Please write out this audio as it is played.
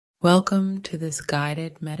Welcome to this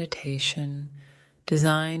guided meditation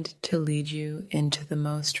designed to lead you into the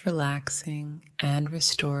most relaxing and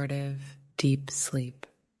restorative deep sleep.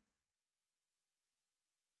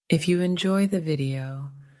 If you enjoy the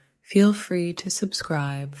video, feel free to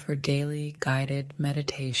subscribe for daily guided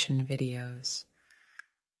meditation videos.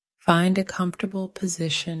 Find a comfortable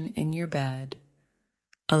position in your bed,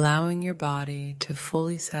 allowing your body to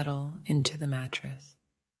fully settle into the mattress.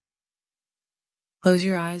 Close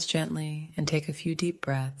your eyes gently and take a few deep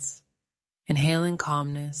breaths, inhaling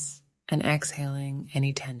calmness and exhaling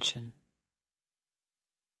any tension.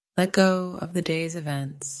 Let go of the day's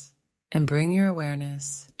events and bring your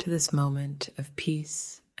awareness to this moment of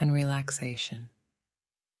peace and relaxation.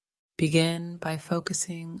 Begin by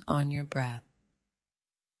focusing on your breath.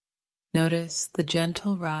 Notice the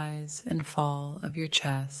gentle rise and fall of your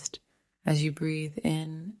chest as you breathe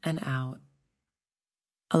in and out.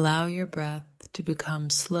 Allow your breath to become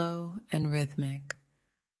slow and rhythmic,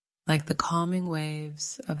 like the calming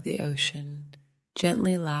waves of the ocean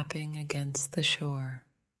gently lapping against the shore.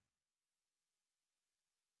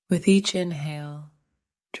 With each inhale,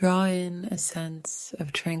 draw in a sense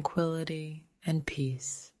of tranquility and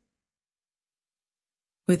peace.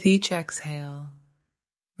 With each exhale,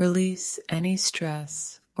 release any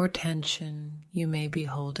stress or tension you may be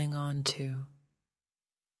holding on to.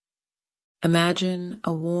 Imagine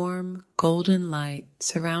a warm, golden light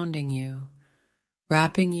surrounding you,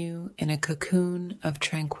 wrapping you in a cocoon of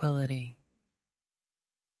tranquility.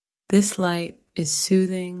 This light is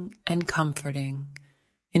soothing and comforting,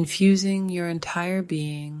 infusing your entire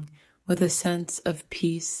being with a sense of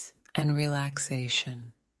peace and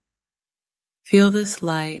relaxation. Feel this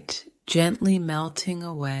light gently melting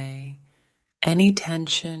away any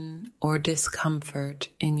tension or discomfort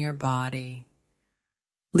in your body,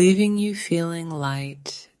 leaving you feeling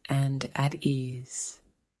light and at ease.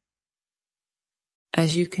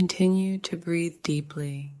 As you continue to breathe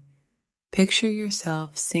deeply, picture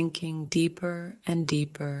yourself sinking deeper and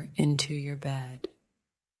deeper into your bed.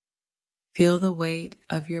 Feel the weight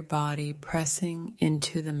of your body pressing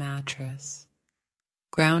into the mattress,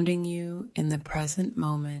 grounding you in the present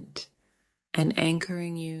moment and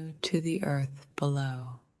anchoring you to the earth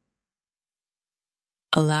below.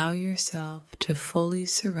 Allow yourself to fully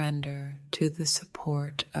surrender to the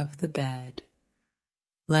support of the bed,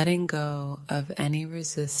 letting go of any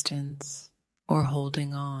resistance or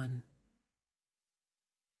holding on.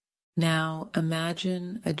 Now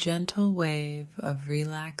imagine a gentle wave of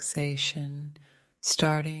relaxation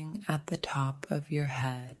starting at the top of your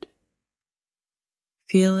head.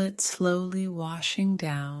 Feel it slowly washing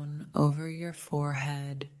down over your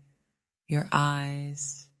forehead, your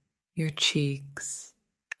eyes, your cheeks,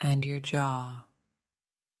 and your jaw.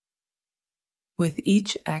 With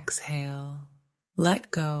each exhale, let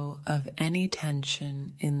go of any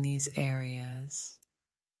tension in these areas,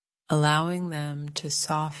 allowing them to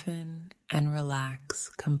soften and relax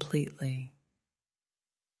completely.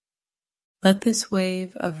 Let this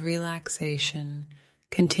wave of relaxation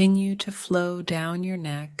continue to flow down your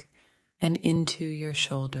neck and into your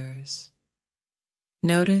shoulders.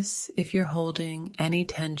 Notice if you're holding any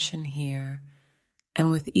tension here, and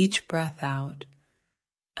with each breath out,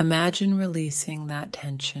 imagine releasing that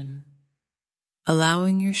tension,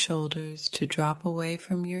 allowing your shoulders to drop away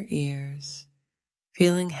from your ears,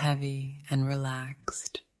 feeling heavy and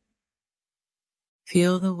relaxed.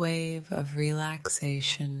 Feel the wave of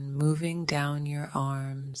relaxation moving down your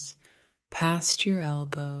arms, past your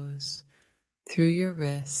elbows, through your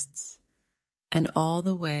wrists, and all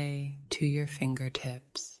the way to your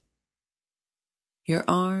fingertips. Your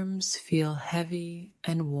arms feel heavy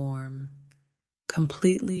and warm,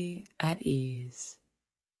 completely at ease.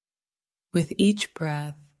 With each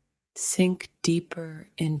breath, sink deeper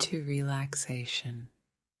into relaxation.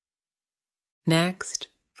 Next,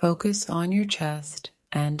 focus on your chest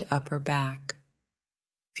and upper back.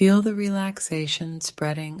 Feel the relaxation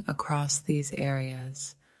spreading across these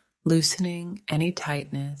areas, loosening any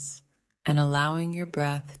tightness and allowing your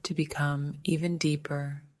breath to become even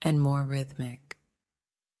deeper and more rhythmic.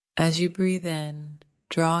 As you breathe in,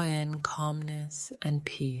 draw in calmness and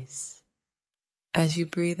peace. As you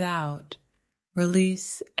breathe out,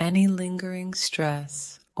 release any lingering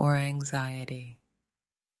stress or anxiety.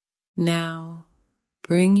 Now,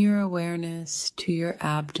 bring your awareness to your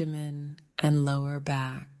abdomen and lower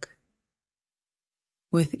back.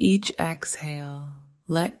 With each exhale,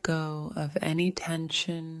 let go of any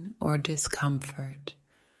tension or discomfort,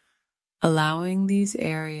 allowing these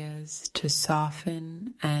areas to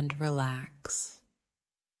soften and relax.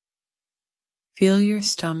 Feel your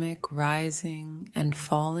stomach rising and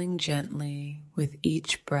falling gently with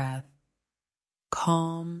each breath,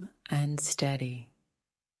 calm and steady.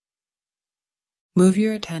 Move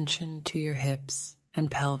your attention to your hips and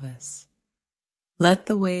pelvis. Let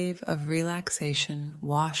the wave of relaxation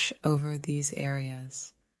wash over these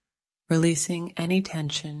areas, releasing any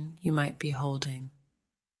tension you might be holding.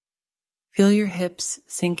 Feel your hips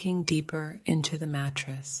sinking deeper into the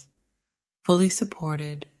mattress, fully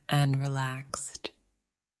supported and relaxed.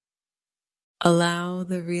 Allow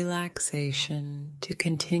the relaxation to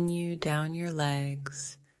continue down your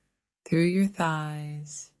legs, through your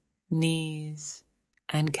thighs, knees,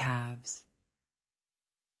 and calves.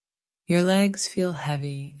 Your legs feel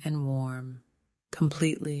heavy and warm,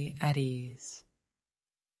 completely at ease.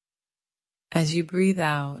 As you breathe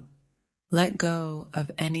out, let go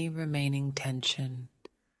of any remaining tension,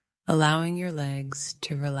 allowing your legs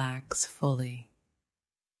to relax fully.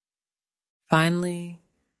 Finally,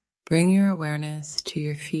 bring your awareness to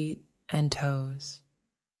your feet and toes.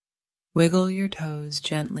 Wiggle your toes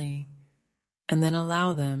gently and then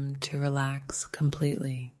allow them to relax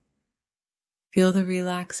completely. Feel the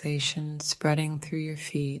relaxation spreading through your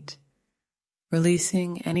feet,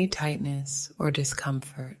 releasing any tightness or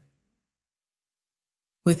discomfort.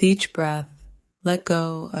 With each breath, let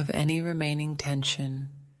go of any remaining tension,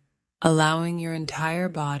 allowing your entire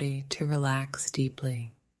body to relax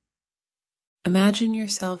deeply. Imagine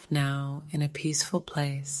yourself now in a peaceful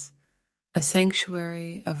place, a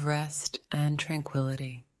sanctuary of rest and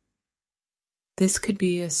tranquility. This could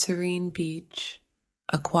be a serene beach,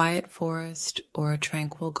 a quiet forest, or a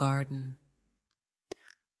tranquil garden.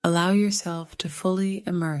 Allow yourself to fully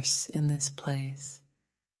immerse in this place,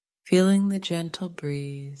 feeling the gentle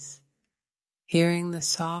breeze, hearing the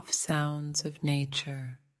soft sounds of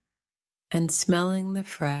nature, and smelling the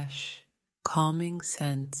fresh, calming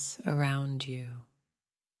scents around you.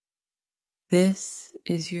 This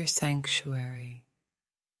is your sanctuary,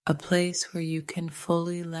 a place where you can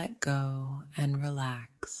fully let go and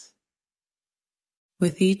relax.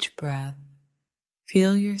 With each breath,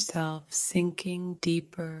 feel yourself sinking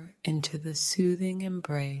deeper into the soothing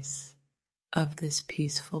embrace of this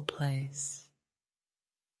peaceful place.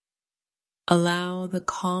 Allow the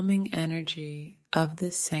calming energy of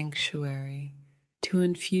this sanctuary to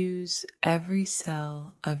infuse every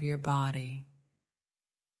cell of your body,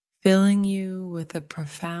 filling you with a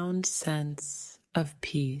profound sense of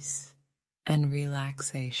peace and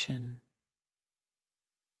relaxation.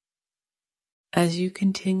 As you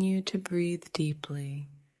continue to breathe deeply,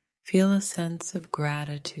 feel a sense of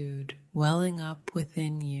gratitude welling up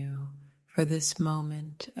within you for this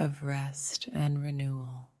moment of rest and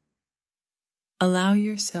renewal. Allow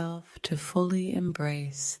yourself to fully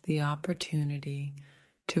embrace the opportunity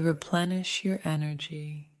to replenish your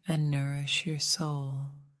energy and nourish your soul,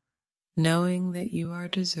 knowing that you are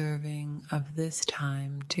deserving of this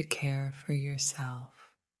time to care for yourself.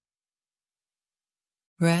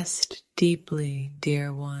 Rest deeply,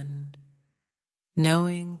 dear one,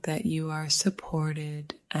 knowing that you are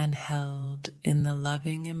supported and held in the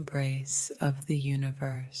loving embrace of the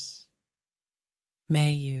universe.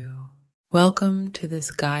 May you. Welcome to this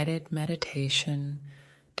guided meditation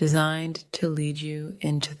designed to lead you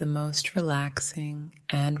into the most relaxing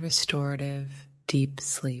and restorative deep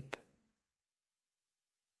sleep.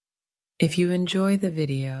 If you enjoy the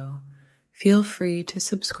video, feel free to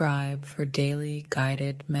subscribe for daily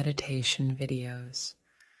guided meditation videos.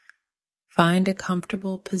 Find a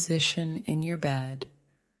comfortable position in your bed,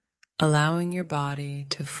 allowing your body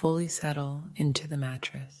to fully settle into the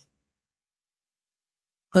mattress.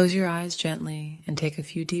 Close your eyes gently and take a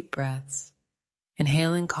few deep breaths,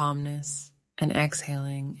 inhaling calmness and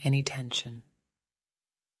exhaling any tension.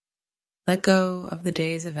 Let go of the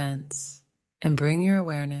day's events and bring your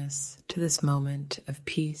awareness to this moment of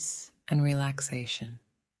peace and relaxation.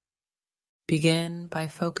 Begin by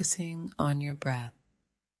focusing on your breath.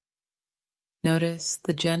 Notice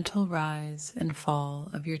the gentle rise and fall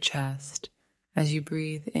of your chest as you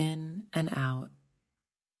breathe in and out.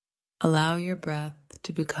 Allow your breath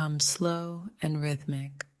to become slow and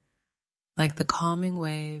rhythmic, like the calming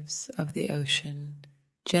waves of the ocean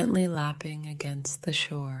gently lapping against the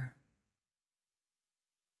shore.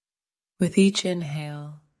 With each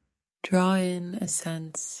inhale, draw in a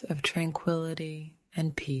sense of tranquility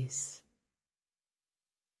and peace.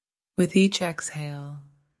 With each exhale,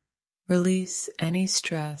 release any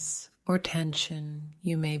stress or tension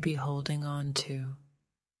you may be holding on to.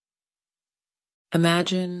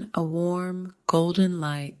 Imagine a warm, golden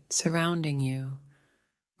light surrounding you,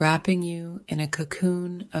 wrapping you in a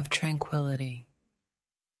cocoon of tranquility.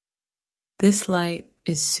 This light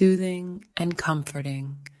is soothing and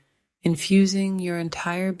comforting, infusing your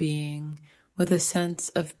entire being with a sense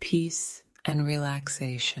of peace and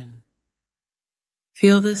relaxation.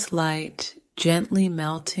 Feel this light gently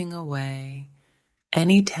melting away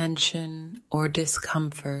any tension or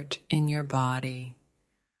discomfort in your body,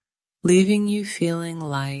 leaving you feeling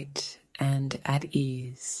light and at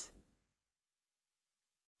ease.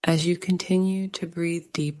 As you continue to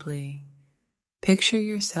breathe deeply, picture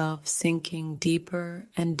yourself sinking deeper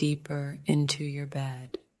and deeper into your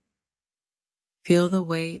bed. Feel the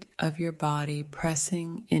weight of your body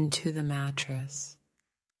pressing into the mattress,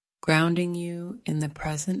 grounding you in the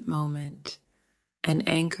present moment and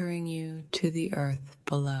anchoring you to the earth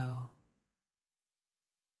below.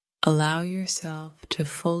 Allow yourself to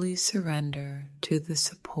fully surrender to the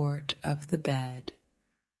support of the bed,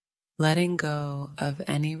 letting go of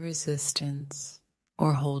any resistance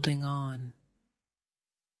or holding on.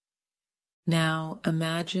 Now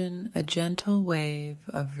imagine a gentle wave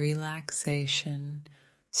of relaxation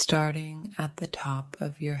starting at the top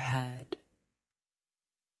of your head.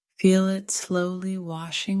 Feel it slowly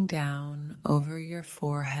washing down over your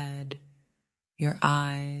forehead, your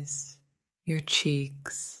eyes, your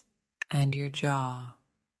cheeks, and your jaw.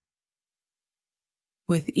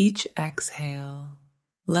 With each exhale,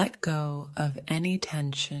 let go of any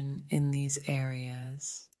tension in these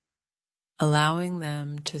areas, allowing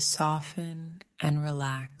them to soften and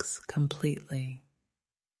relax completely.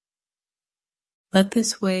 Let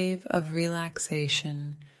this wave of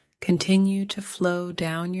relaxation continue to flow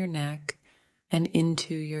down your neck and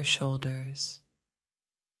into your shoulders.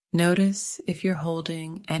 Notice if you're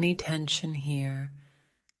holding any tension here,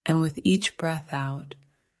 and with each breath out,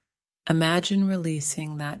 imagine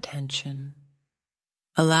releasing that tension,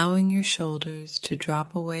 allowing your shoulders to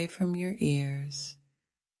drop away from your ears,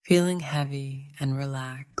 feeling heavy and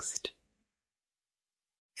relaxed.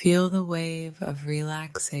 Feel the wave of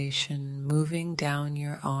relaxation moving down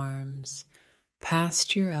your arms,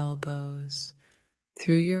 past your elbows,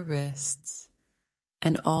 through your wrists,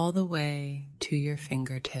 and all the way to your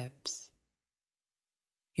fingertips.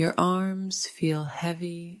 Your arms feel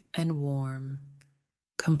heavy and warm,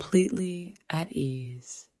 completely at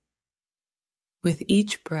ease. With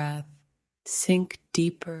each breath, sink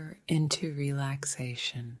deeper into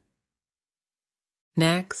relaxation.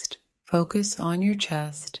 Next, focus on your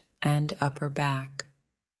chest and upper back.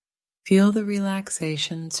 Feel the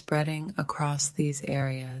relaxation spreading across these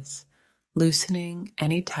areas, loosening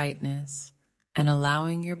any tightness and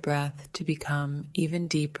allowing your breath to become even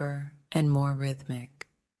deeper and more rhythmic.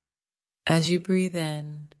 As you breathe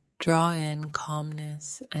in, draw in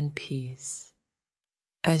calmness and peace.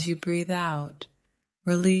 As you breathe out,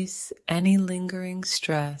 release any lingering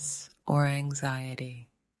stress or anxiety.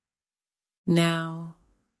 Now,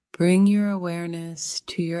 bring your awareness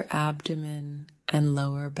to your abdomen and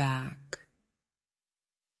lower back.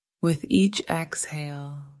 With each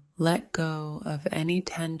exhale, let go of any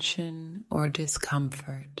tension or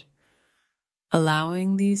discomfort,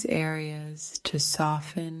 allowing these areas to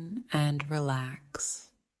soften and relax.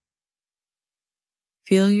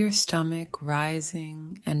 Feel your stomach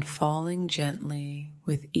rising and falling gently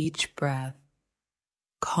with each breath,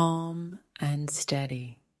 calm and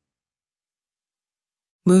steady.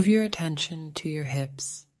 Move your attention to your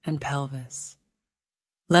hips and pelvis.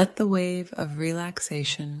 Let the wave of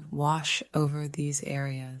relaxation wash over these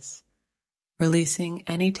areas, releasing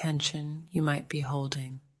any tension you might be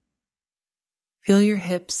holding. Feel your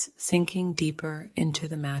hips sinking deeper into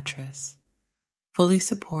the mattress, fully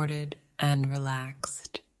supported and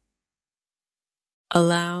relaxed.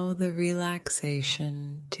 Allow the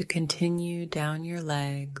relaxation to continue down your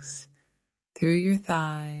legs, through your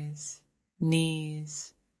thighs,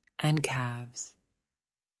 knees, and calves.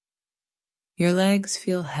 Your legs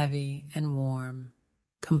feel heavy and warm,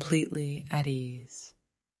 completely at ease.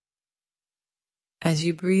 As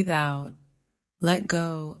you breathe out, let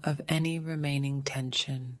go of any remaining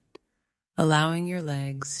tension, allowing your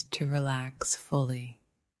legs to relax fully.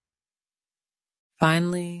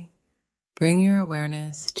 Finally, bring your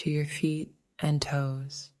awareness to your feet and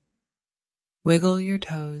toes. Wiggle your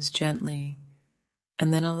toes gently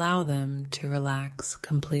and then allow them to relax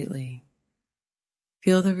completely.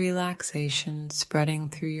 Feel the relaxation spreading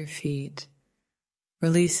through your feet,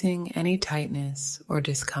 releasing any tightness or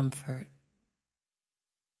discomfort.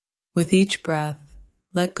 With each breath,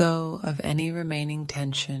 let go of any remaining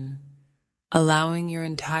tension, allowing your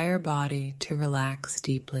entire body to relax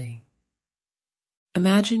deeply.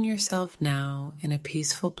 Imagine yourself now in a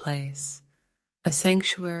peaceful place, a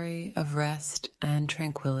sanctuary of rest and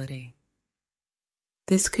tranquility.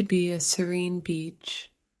 This could be a serene beach,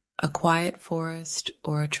 a quiet forest,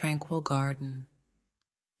 or a tranquil garden.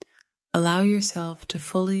 Allow yourself to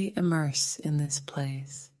fully immerse in this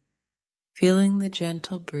place, feeling the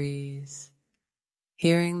gentle breeze,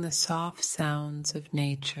 hearing the soft sounds of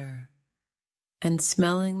nature, and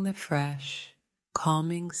smelling the fresh,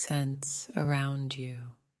 calming scents around you.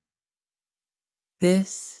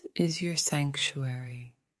 This is your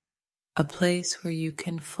sanctuary, a place where you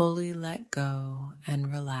can fully let go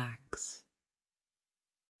and relax.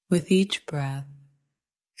 With each breath,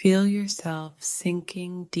 feel yourself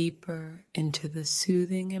sinking deeper into the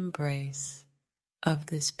soothing embrace of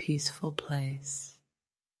this peaceful place.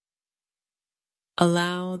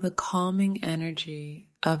 Allow the calming energy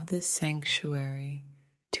of this sanctuary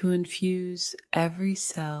to infuse every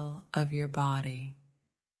cell of your body,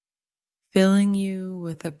 filling you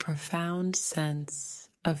with a profound sense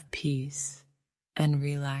of peace and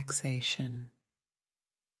relaxation.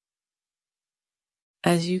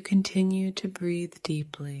 As you continue to breathe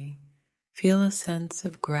deeply, feel a sense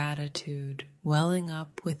of gratitude welling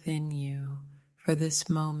up within you for this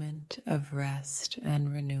moment of rest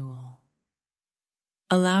and renewal.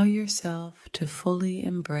 Allow yourself to fully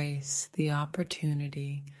embrace the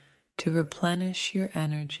opportunity to replenish your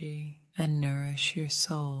energy and nourish your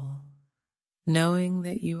soul, knowing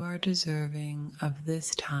that you are deserving of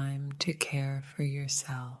this time to care for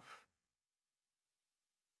yourself.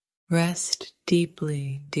 Rest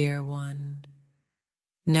deeply, dear one,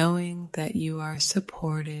 knowing that you are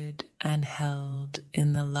supported and held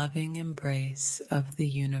in the loving embrace of the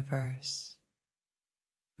universe.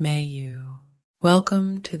 May you.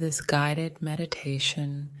 Welcome to this guided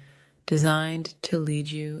meditation designed to lead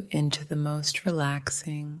you into the most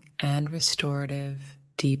relaxing and restorative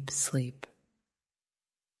deep sleep.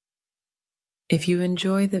 If you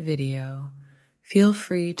enjoy the video, feel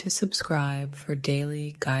free to subscribe for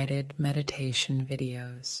daily guided meditation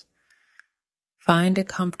videos. Find a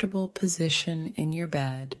comfortable position in your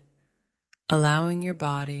bed, allowing your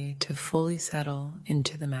body to fully settle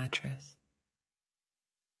into the mattress.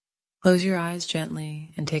 Close your eyes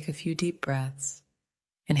gently and take a few deep breaths,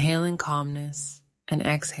 inhaling calmness and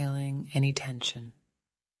exhaling any tension.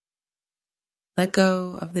 Let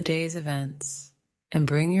go of the day's events and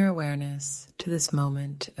bring your awareness to this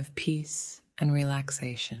moment of peace and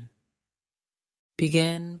relaxation.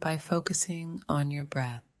 Begin by focusing on your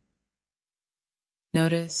breath.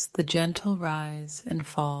 Notice the gentle rise and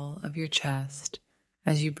fall of your chest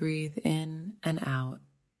as you breathe in and out.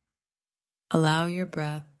 Allow your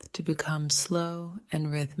breath to become slow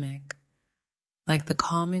and rhythmic, like the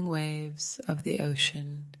calming waves of the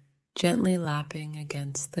ocean gently lapping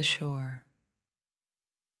against the shore.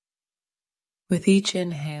 With each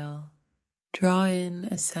inhale, draw in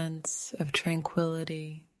a sense of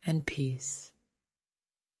tranquility and peace.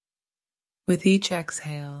 With each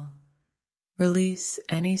exhale, release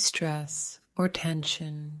any stress or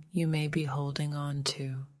tension you may be holding on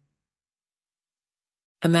to.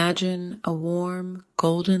 Imagine a warm,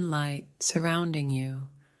 golden light surrounding you,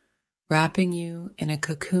 wrapping you in a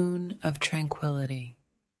cocoon of tranquility.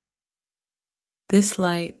 This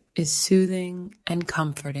light is soothing and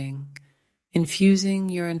comforting, infusing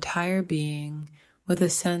your entire being with a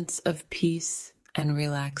sense of peace and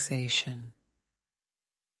relaxation.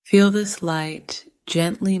 Feel this light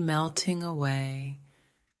gently melting away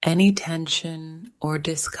any tension or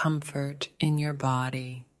discomfort in your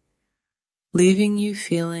body, leaving you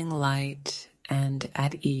feeling light and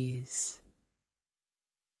at ease.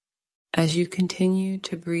 As you continue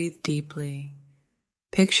to breathe deeply,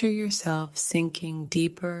 picture yourself sinking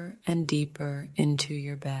deeper and deeper into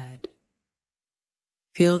your bed.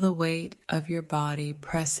 Feel the weight of your body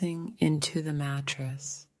pressing into the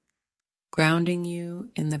mattress, grounding you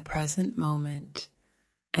in the present moment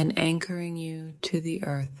and anchoring you to the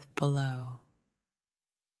earth below.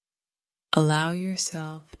 Allow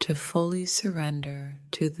yourself to fully surrender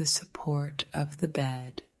to the support of the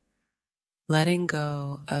bed, letting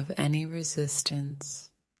go of any resistance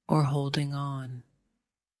or holding on.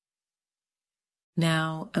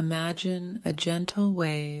 Now imagine a gentle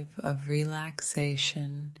wave of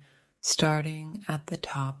relaxation starting at the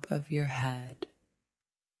top of your head.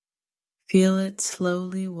 Feel it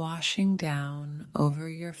slowly washing down over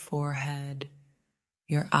your forehead,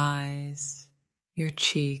 your eyes, your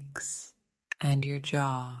cheeks, and your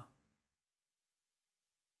jaw.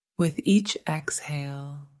 With each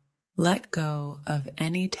exhale, let go of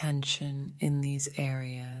any tension in these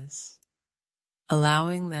areas,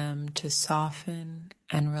 allowing them to soften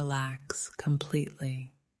and relax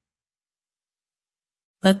completely.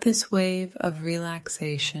 Let this wave of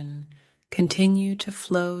relaxation continue to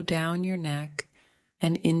flow down your neck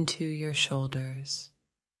and into your shoulders,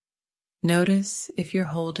 Notice if you're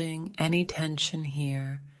holding any tension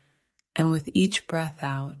here, and with each breath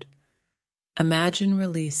out, imagine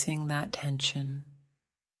releasing that tension,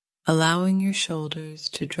 allowing your shoulders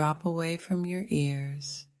to drop away from your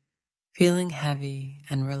ears, feeling heavy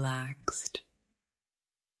and relaxed.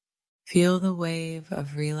 Feel the wave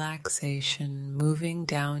of relaxation moving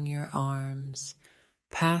down your arms,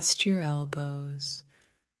 past your elbows,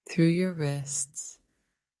 through your wrists,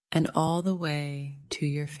 and all the way to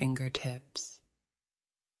your fingertips.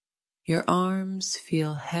 Your arms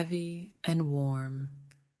feel heavy and warm,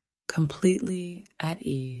 completely at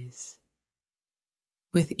ease.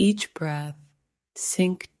 With each breath,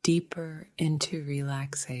 sink deeper into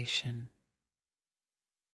relaxation.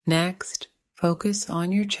 Next, focus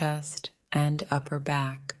on your chest and upper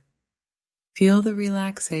back. Feel the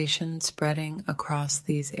relaxation spreading across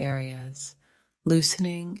these areas,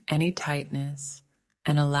 loosening any tightness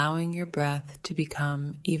and allowing your breath to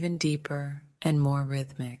become even deeper and more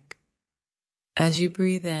rhythmic. As you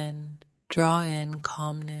breathe in, draw in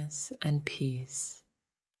calmness and peace.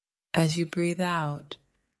 As you breathe out,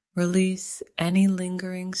 release any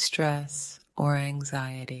lingering stress or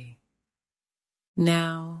anxiety.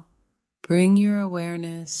 Now, bring your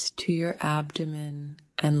awareness to your abdomen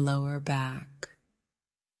and lower back.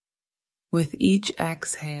 With each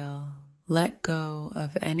exhale, let go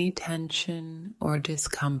of any tension or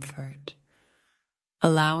discomfort,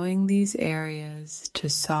 allowing these areas to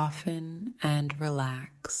soften and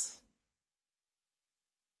relax.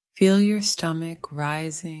 Feel your stomach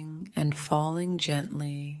rising and falling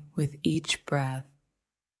gently with each breath,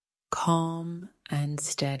 calm and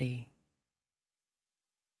steady.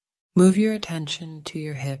 Move your attention to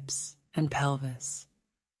your hips and pelvis.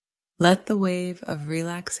 Let the wave of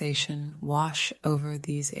relaxation wash over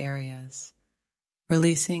these areas,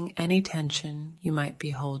 releasing any tension you might be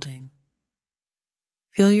holding.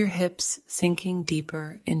 Feel your hips sinking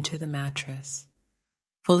deeper into the mattress,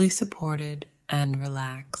 fully supported and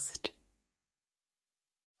relaxed.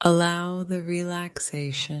 Allow the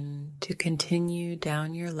relaxation to continue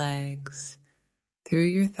down your legs, through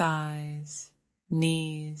your thighs,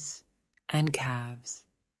 knees, and calves.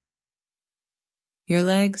 Your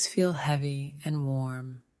legs feel heavy and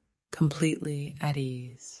warm, completely at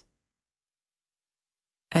ease.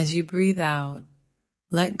 As you breathe out,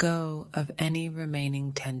 let go of any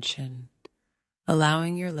remaining tension,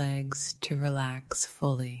 allowing your legs to relax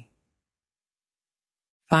fully.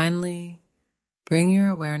 Finally, bring your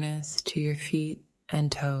awareness to your feet and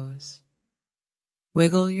toes.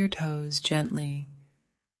 Wiggle your toes gently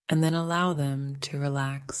and then allow them to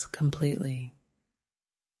relax completely.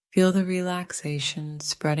 Feel the relaxation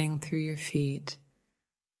spreading through your feet,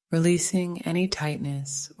 releasing any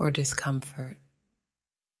tightness or discomfort.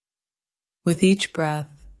 With each breath,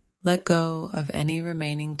 let go of any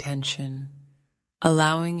remaining tension,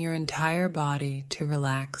 allowing your entire body to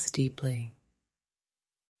relax deeply.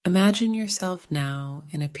 Imagine yourself now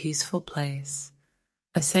in a peaceful place,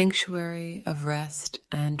 a sanctuary of rest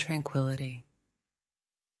and tranquility.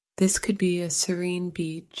 This could be a serene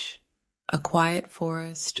beach, a quiet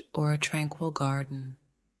forest, or a tranquil garden.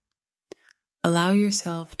 Allow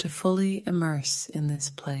yourself to fully immerse in this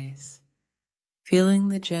place, feeling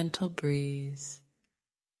the gentle breeze,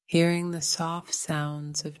 hearing the soft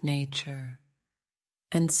sounds of nature,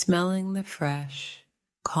 and smelling the fresh,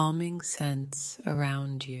 calming scents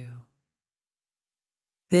around you.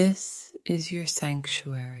 This is your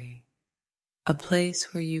sanctuary, a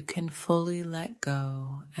place where you can fully let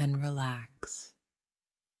go and relax.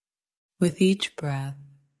 With each breath,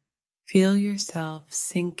 feel yourself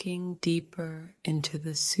sinking deeper into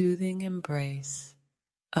the soothing embrace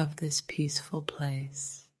of this peaceful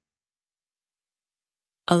place.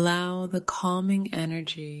 Allow the calming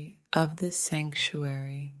energy of this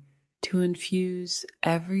sanctuary to infuse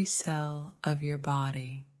every cell of your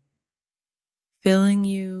body, filling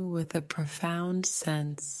you with a profound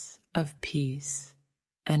sense of peace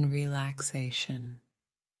and relaxation.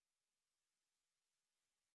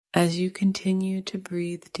 As you continue to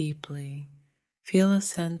breathe deeply, feel a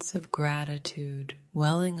sense of gratitude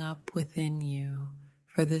welling up within you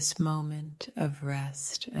for this moment of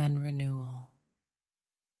rest and renewal.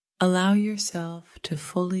 Allow yourself to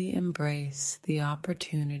fully embrace the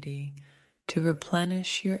opportunity to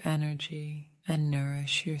replenish your energy and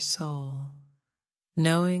nourish your soul,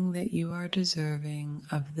 knowing that you are deserving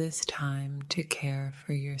of this time to care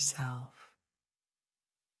for yourself.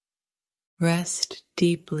 Rest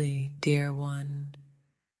deeply, dear one,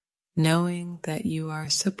 knowing that you are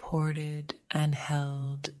supported and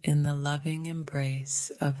held in the loving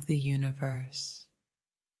embrace of the universe.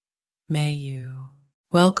 May you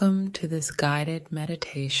Welcome to this guided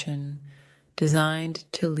meditation designed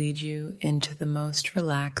to lead you into the most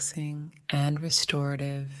relaxing and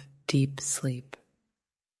restorative deep sleep.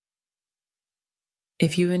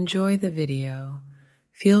 If you enjoy the video,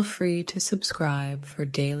 feel free to subscribe for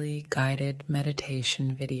daily guided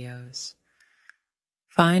meditation videos.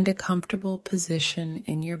 Find a comfortable position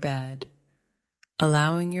in your bed,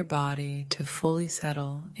 allowing your body to fully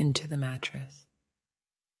settle into the mattress.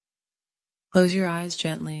 Close your eyes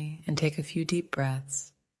gently and take a few deep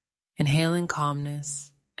breaths, inhaling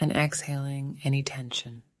calmness and exhaling any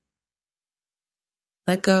tension.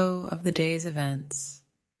 Let go of the day's events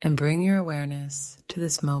and bring your awareness to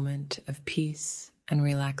this moment of peace and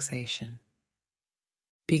relaxation.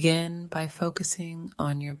 Begin by focusing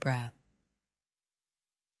on your breath.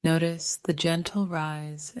 Notice the gentle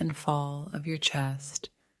rise and fall of your chest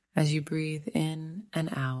as you breathe in and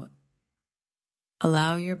out.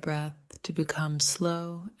 Allow your breath to become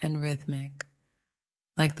slow and rhythmic,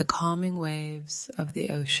 like the calming waves of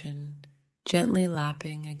the ocean gently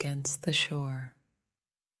lapping against the shore.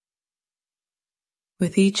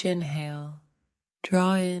 With each inhale,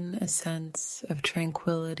 draw in a sense of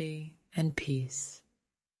tranquility and peace.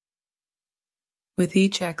 With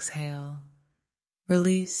each exhale,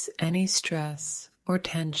 release any stress or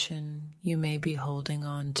tension you may be holding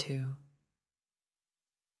on to.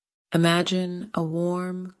 Imagine a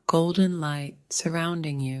warm, golden light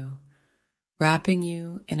surrounding you, wrapping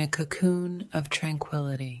you in a cocoon of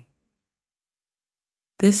tranquility.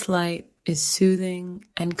 This light is soothing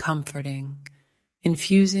and comforting,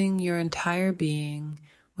 infusing your entire being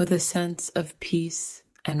with a sense of peace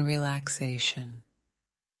and relaxation.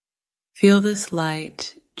 Feel this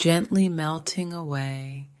light gently melting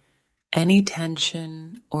away any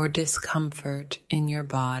tension or discomfort in your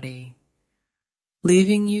body,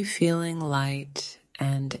 leaving you feeling light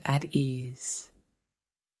and at ease.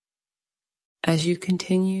 As you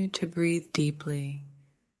continue to breathe deeply,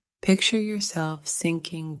 picture yourself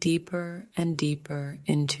sinking deeper and deeper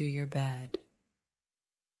into your bed.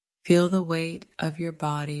 Feel the weight of your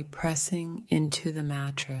body pressing into the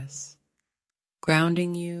mattress,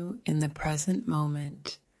 grounding you in the present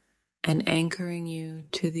moment and anchoring you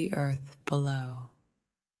to the earth below.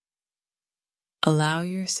 Allow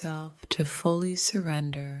yourself to fully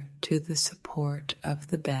surrender to the support of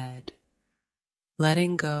the bed,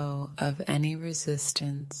 letting go of any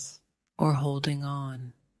resistance or holding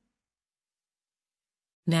on.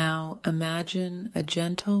 Now imagine a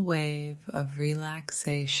gentle wave of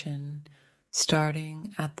relaxation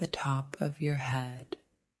starting at the top of your head.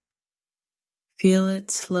 Feel it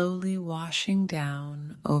slowly washing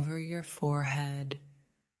down over your forehead,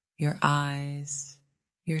 your eyes,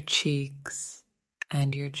 your cheeks,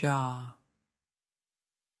 and your jaw.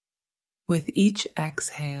 With each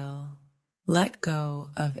exhale, let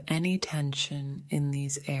go of any tension in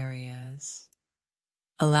these areas,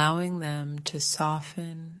 allowing them to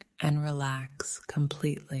soften and relax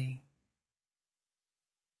completely.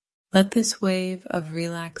 Let this wave of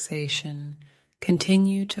relaxation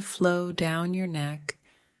continue to flow down your neck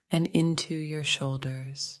and into your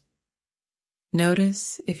shoulders.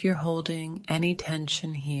 Notice if you're holding any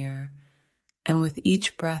tension here, and with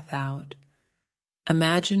each breath out,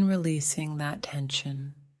 imagine releasing that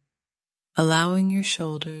tension, allowing your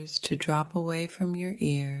shoulders to drop away from your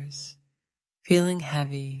ears, feeling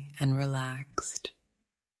heavy and relaxed.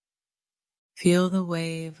 Feel the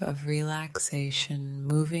wave of relaxation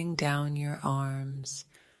moving down your arms,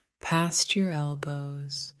 past your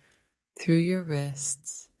elbows, through your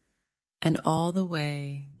wrists, and all the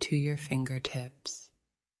way to your fingertips.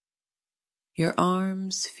 Your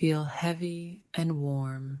arms feel heavy and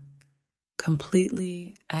warm,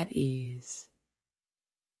 completely at ease.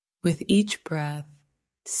 With each breath,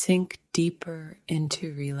 sink deeper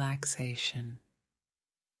into relaxation.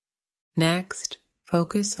 Next,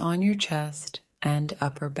 focus on your chest and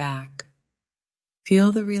upper back.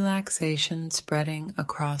 Feel the relaxation spreading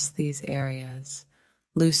across these areas,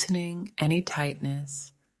 loosening any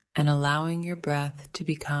tightness and allowing your breath to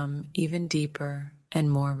become even deeper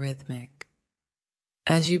and more rhythmic.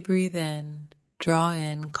 As you breathe in, draw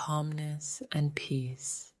in calmness and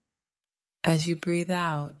peace. As you breathe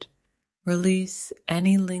out, release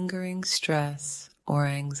any lingering stress or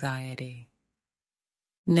anxiety.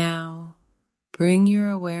 Now, bring your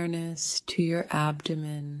awareness to your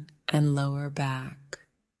abdomen and lower back.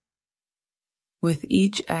 With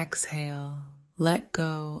each exhale, let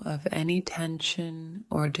go of any tension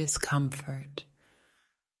or discomfort,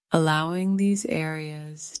 allowing these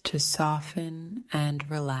areas to soften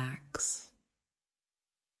and relax.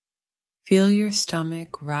 Feel your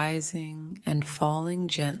stomach rising and falling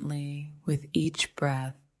gently with each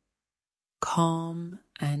breath, calm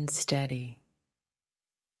and steady.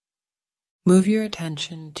 Move your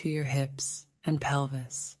attention to your hips and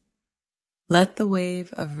pelvis. Let the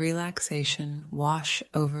wave of relaxation wash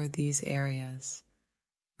over these areas,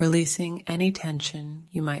 releasing any tension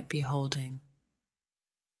you might be holding.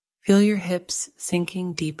 Feel your hips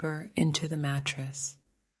sinking deeper into the mattress,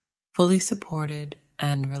 fully supported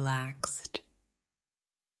and relaxed.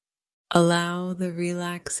 Allow the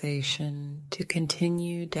relaxation to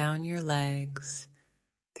continue down your legs,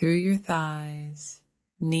 through your thighs,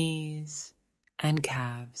 knees, and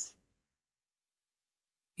calves.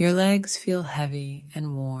 Your legs feel heavy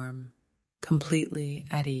and warm, completely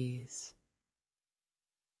at ease.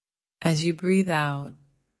 As you breathe out,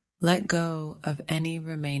 let go of any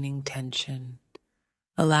remaining tension,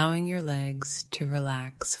 allowing your legs to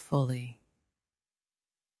relax fully.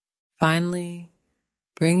 Finally,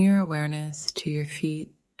 bring your awareness to your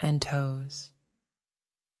feet and toes.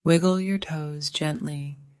 Wiggle your toes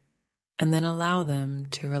gently and then allow them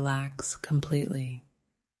to relax completely.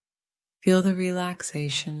 Feel the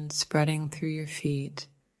relaxation spreading through your feet,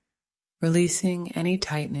 releasing any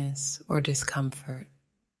tightness or discomfort.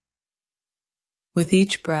 With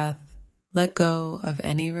each breath, let go of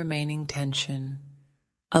any remaining tension,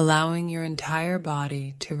 allowing your entire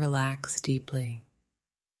body to relax deeply.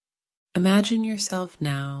 Imagine yourself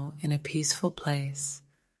now in a peaceful place,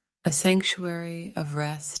 a sanctuary of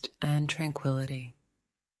rest and tranquility.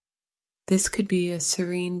 This could be a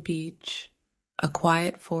serene beach, a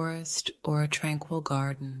quiet forest, or a tranquil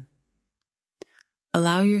garden.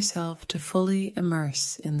 Allow yourself to fully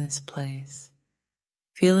immerse in this place,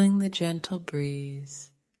 feeling the gentle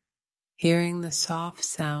breeze, hearing the soft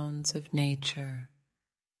sounds of nature,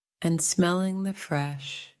 and smelling the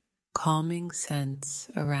fresh, calming scents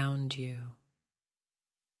around you.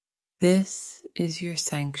 This is your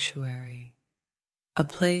sanctuary, a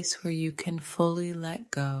place where you can fully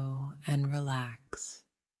let go and relax.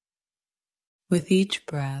 With each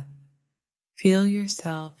breath, feel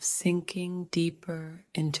yourself sinking deeper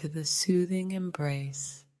into the soothing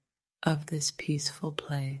embrace of this peaceful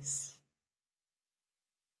place.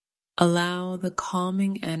 Allow the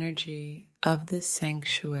calming energy of this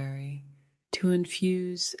sanctuary to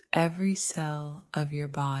infuse every cell of your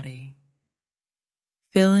body,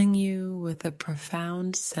 filling you with a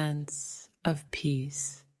profound sense of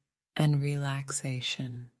peace and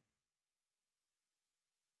relaxation.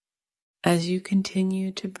 As you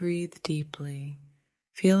continue to breathe deeply,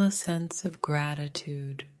 feel a sense of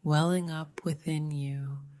gratitude welling up within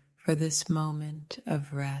you for this moment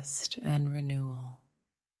of rest and renewal.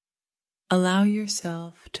 Allow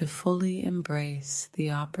yourself to fully embrace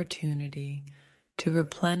the opportunity to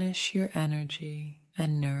replenish your energy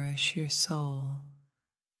and nourish your soul,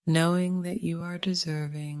 knowing that you are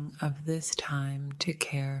deserving of this time to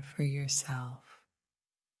care for yourself.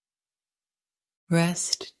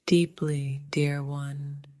 Rest deeply, dear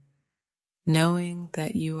one, knowing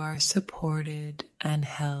that you are supported and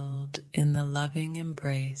held in the loving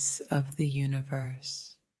embrace of the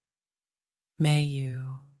universe. May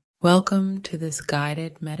you. Welcome to this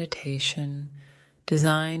guided meditation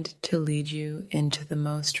designed to lead you into the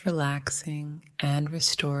most relaxing and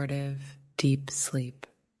restorative deep sleep.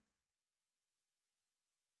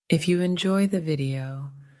 If you enjoy the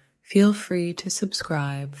video, feel free to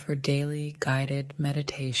subscribe for daily guided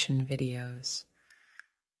meditation videos.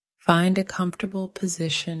 Find a comfortable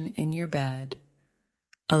position in your bed,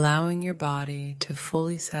 allowing your body to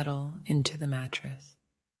fully settle into the mattress.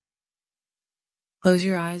 Close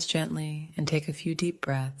your eyes gently and take a few deep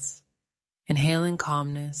breaths, inhaling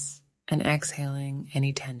calmness and exhaling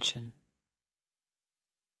any tension.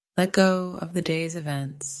 Let go of the day's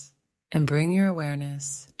events and bring your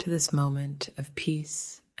awareness to this moment of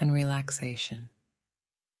peace and relaxation.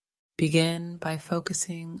 Begin by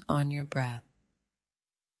focusing on your breath.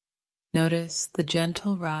 Notice the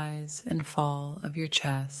gentle rise and fall of your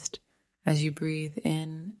chest as you breathe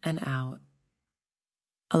in and out.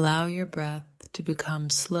 Allow your breath to become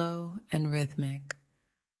slow and rhythmic,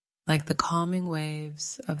 like the calming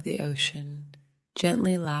waves of the ocean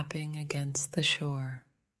gently lapping against the shore.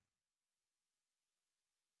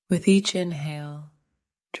 With each inhale,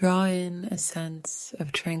 draw in a sense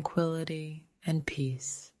of tranquility and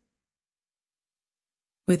peace.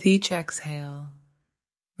 With each exhale,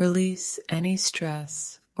 release any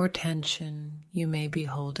stress or tension you may be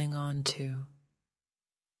holding on to.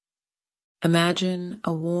 Imagine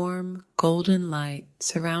a warm, golden light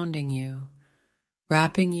surrounding you,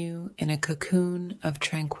 wrapping you in a cocoon of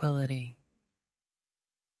tranquility.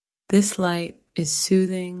 This light is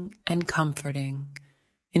soothing and comforting,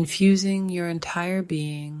 infusing your entire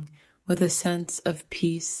being with a sense of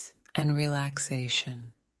peace and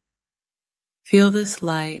relaxation. Feel this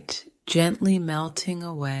light gently melting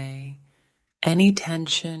away any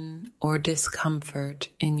tension or discomfort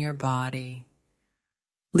in your body,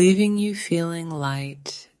 leaving you feeling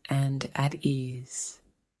light and at ease.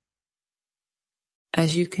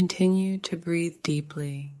 As you continue to breathe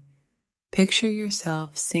deeply, picture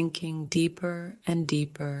yourself sinking deeper and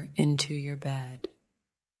deeper into your bed.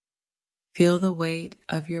 Feel the weight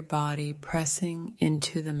of your body pressing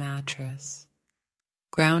into the mattress,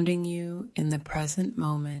 grounding you in the present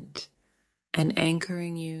moment and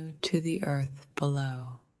anchoring you to the earth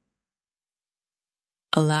below.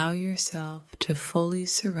 Allow yourself to fully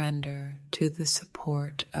surrender to the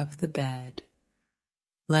support of the bed,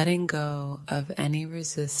 letting go of any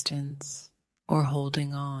resistance or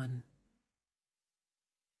holding on.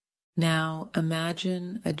 Now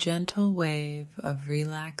imagine a gentle wave of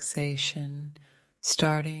relaxation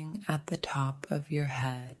starting at the top of your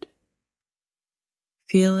head.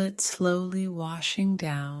 Feel it slowly washing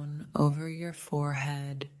down over your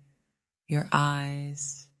forehead, your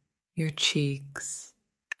eyes, your cheeks,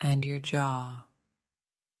 and your jaw.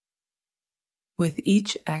 With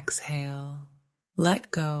each exhale,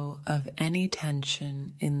 let go of any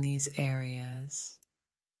tension in these areas,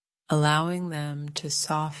 allowing them to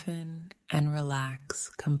soften and relax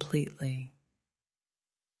completely.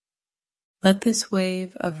 Let this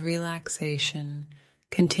wave of relaxation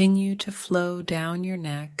continue to flow down your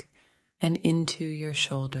neck and into your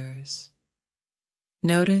shoulders.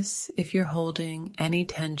 Notice if you're holding any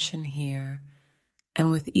tension here,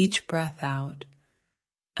 and with each breath out,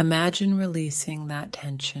 imagine releasing that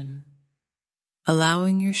tension,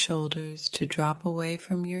 allowing your shoulders to drop away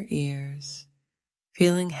from your ears,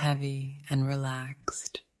 feeling heavy and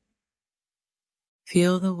relaxed.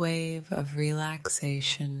 Feel the wave of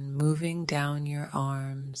relaxation moving down your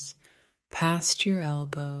arms, past your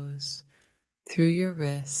elbows, through your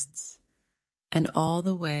wrists, and all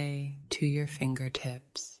the way to your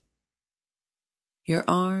fingertips. Your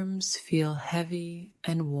arms feel heavy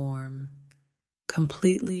and warm,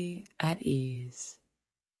 completely at ease.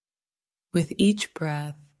 With each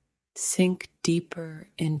breath, sink deeper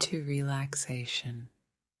into relaxation.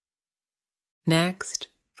 Next,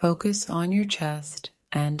 focus on your chest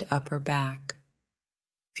and upper back.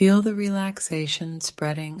 Feel the relaxation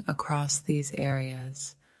spreading across these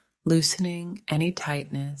areas, loosening any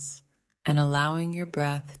tightness and allowing your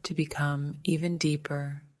breath to become even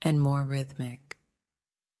deeper and more rhythmic.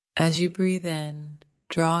 As you breathe in,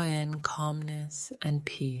 draw in calmness and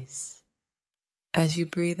peace. As you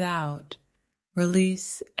breathe out,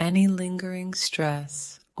 release any lingering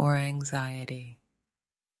stress or anxiety.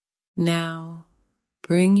 Now,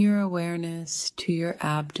 bring your awareness to your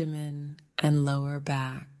abdomen and lower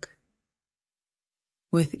back.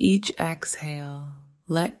 With each exhale,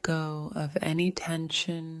 let go of any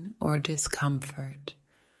tension or discomfort,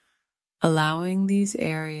 allowing these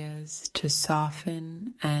areas to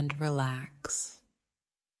soften and relax.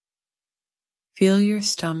 Feel your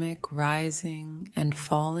stomach rising and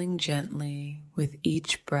falling gently with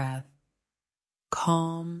each breath,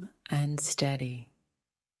 calm and steady.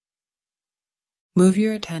 Move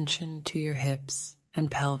your attention to your hips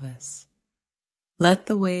and pelvis. Let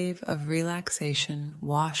the wave of relaxation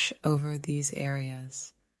wash over these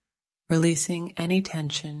areas, releasing any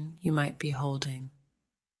tension you might be holding.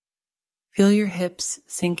 Feel your hips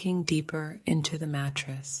sinking deeper into the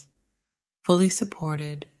mattress, fully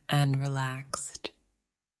supported and relaxed.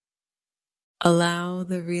 Allow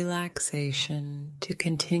the relaxation to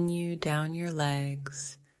continue down your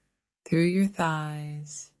legs, through your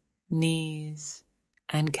thighs, knees,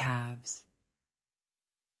 and calves.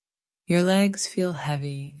 Your legs feel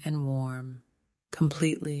heavy and warm,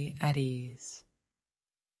 completely at ease.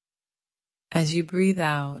 As you breathe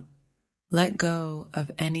out, let go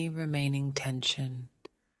of any remaining tension,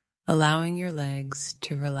 allowing your legs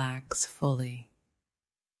to relax fully.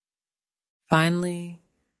 Finally,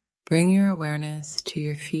 bring your awareness to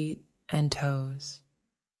your feet and toes.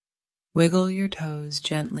 Wiggle your toes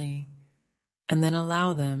gently and then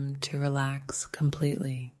allow them to relax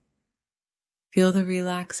completely. Feel the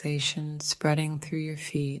relaxation spreading through your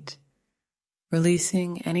feet,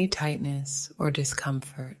 releasing any tightness or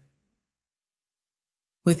discomfort.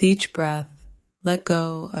 With each breath, let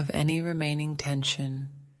go of any remaining tension,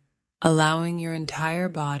 allowing your entire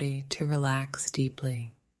body to relax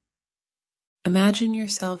deeply. Imagine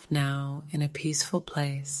yourself now in a peaceful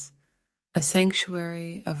place, a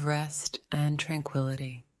sanctuary of rest and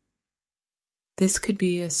tranquility. This could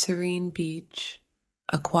be a serene beach,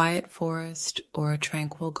 a quiet forest, or a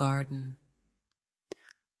tranquil garden.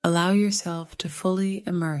 Allow yourself to fully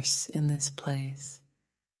immerse in this place,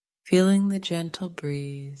 feeling the gentle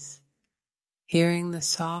breeze, hearing the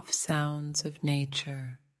soft sounds of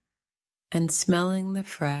nature, and smelling the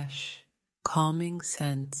fresh, calming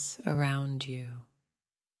scents around you.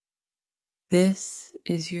 This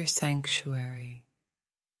is your sanctuary,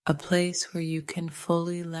 a place where you can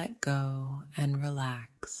fully let go and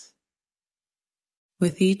relax.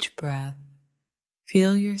 With each breath,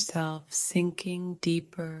 feel yourself sinking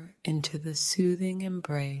deeper into the soothing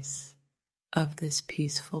embrace of this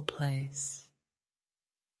peaceful place.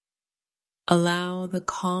 Allow the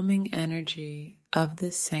calming energy of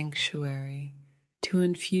this sanctuary to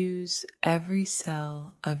infuse every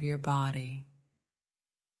cell of your body,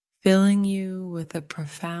 filling you with a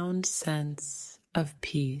profound sense of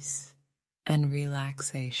peace and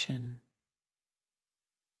relaxation.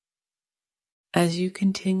 As you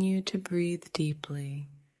continue to breathe deeply,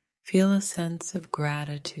 feel a sense of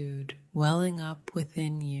gratitude welling up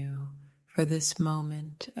within you for this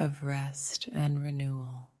moment of rest and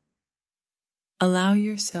renewal. Allow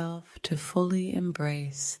yourself to fully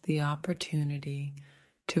embrace the opportunity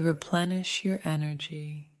to replenish your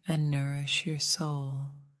energy and nourish your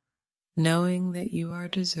soul, knowing that you are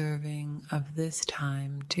deserving of this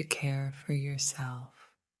time to care for yourself.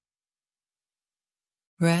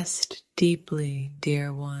 Rest deeply,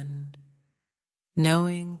 dear one,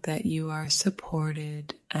 knowing that you are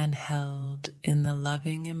supported and held in the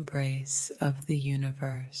loving embrace of the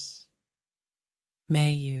universe.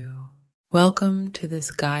 May you. Welcome to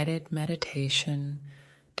this guided meditation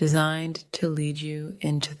designed to lead you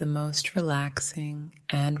into the most relaxing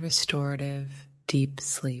and restorative deep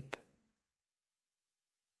sleep.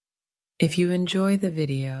 If you enjoy the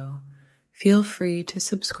video, feel free to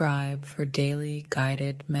subscribe for daily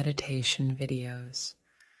guided meditation videos.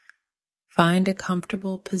 Find a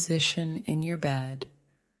comfortable position in your bed,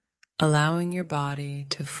 allowing your body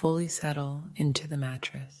to fully settle into the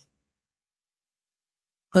mattress.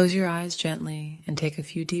 Close your eyes gently and take a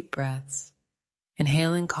few deep breaths,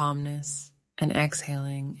 inhaling calmness and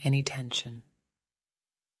exhaling any tension.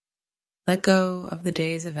 Let go of the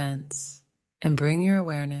day's events and bring your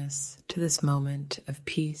awareness to this moment of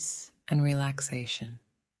peace and relaxation.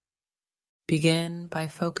 Begin by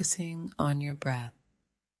focusing on your breath.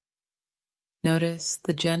 Notice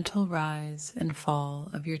the gentle rise and fall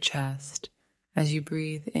of your chest as you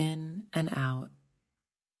breathe in and out.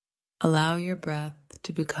 Allow your breath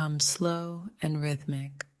to become slow and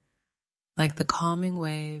rhythmic, like the calming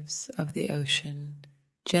waves of the ocean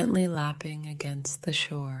gently lapping against the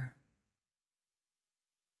shore.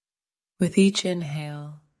 With each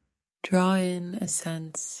inhale, draw in a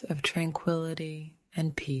sense of tranquility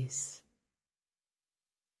and peace.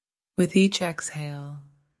 With each exhale,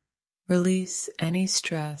 release any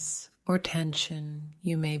stress or tension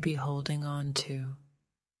you may be holding on to.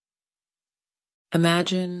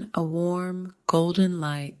 Imagine a warm, golden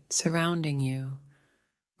light surrounding you,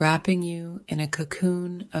 wrapping you in a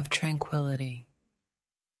cocoon of tranquility.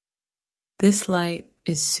 This light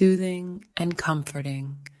is soothing and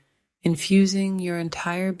comforting, infusing your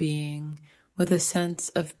entire being with a sense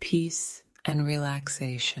of peace and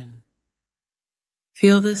relaxation.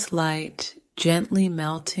 Feel this light gently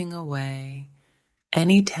melting away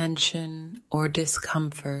any tension or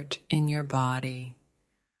discomfort in your body,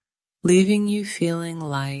 leaving you feeling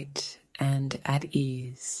light and at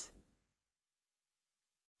ease.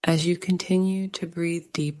 As you continue to breathe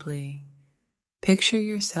deeply, picture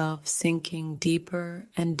yourself sinking deeper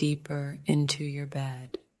and deeper into your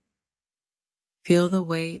bed. Feel the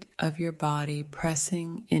weight of your body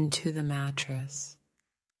pressing into the mattress,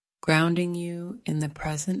 grounding you in the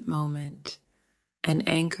present moment and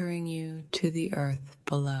anchoring you to the earth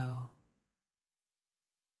below.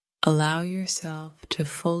 Allow yourself to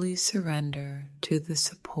fully surrender to the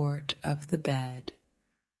support of the bed,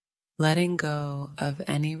 letting go of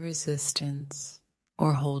any resistance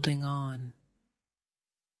or holding on.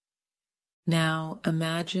 Now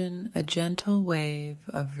imagine a gentle wave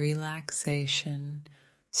of relaxation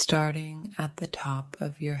starting at the top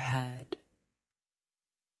of your head.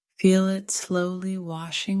 Feel it slowly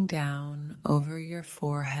washing down over your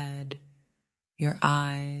forehead, your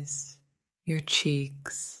eyes, your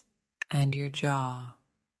cheeks, and your jaw.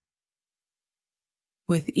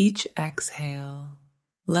 With each exhale,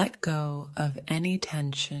 let go of any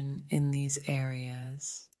tension in these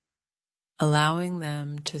areas, allowing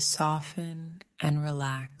them to soften and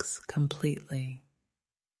relax completely.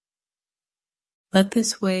 Let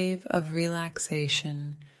this wave of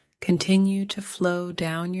relaxation continue to flow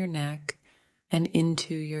down your neck and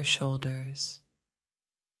into your shoulders,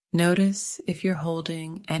 Notice if you're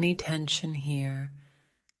holding any tension here,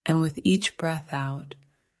 and with each breath out,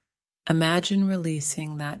 imagine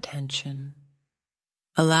releasing that tension,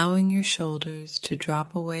 allowing your shoulders to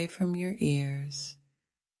drop away from your ears,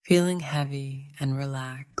 feeling heavy and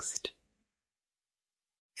relaxed.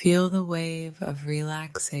 Feel the wave of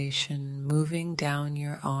relaxation moving down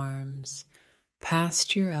your arms,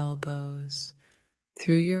 past your elbows,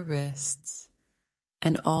 through your wrists,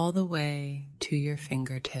 and all the way to your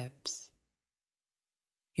fingertips.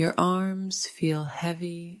 Your arms feel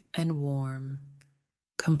heavy and warm,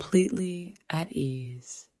 completely at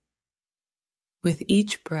ease. With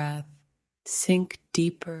each breath, sink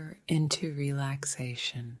deeper into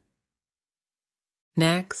relaxation.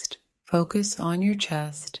 Next, focus on your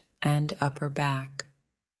chest and upper back.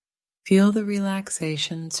 Feel the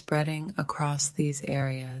relaxation spreading across these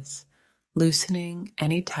areas, loosening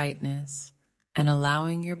any tightness and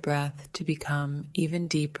allowing your breath to become even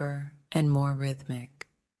deeper and more rhythmic.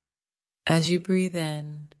 As you breathe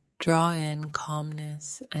in, draw in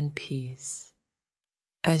calmness and peace.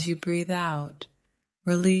 As you breathe out,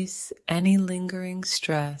 release any lingering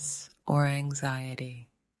stress or anxiety.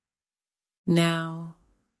 Now,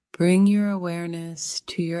 bring your awareness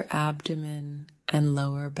to your abdomen and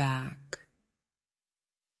lower back.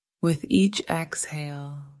 With each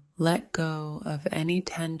exhale, let go of any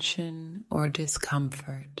tension or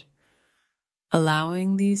discomfort,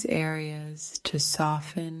 allowing these areas to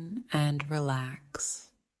soften and relax.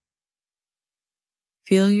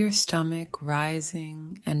 Feel your stomach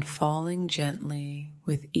rising and falling gently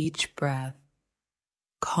with each breath,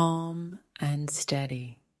 calm and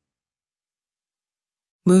steady.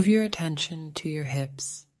 Move your attention to your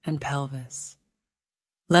hips and pelvis.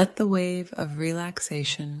 Let the wave of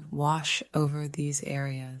relaxation wash over these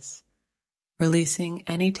areas, releasing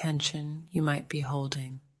any tension you might be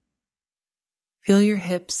holding. Feel your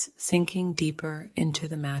hips sinking deeper into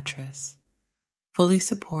the mattress, fully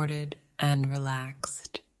supported and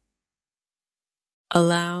relaxed.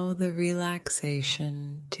 Allow the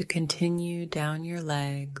relaxation to continue down your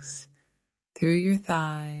legs, through your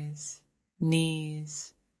thighs,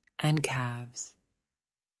 knees, and calves.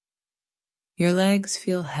 Your legs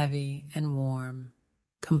feel heavy and warm,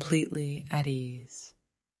 completely at ease.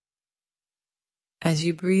 As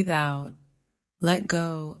you breathe out, let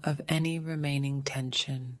go of any remaining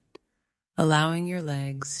tension, allowing your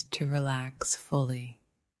legs to relax fully.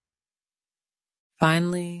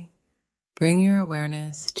 Finally, bring your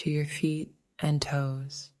awareness to your feet and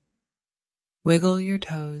toes. Wiggle your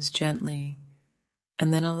toes gently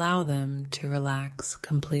and then allow them to relax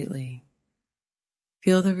completely.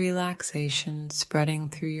 Feel the relaxation spreading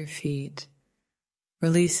through your feet,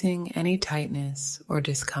 releasing any tightness or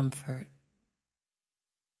discomfort.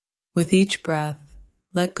 With each breath,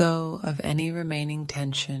 let go of any remaining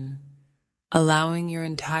tension, allowing your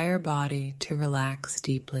entire body to relax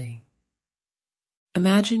deeply.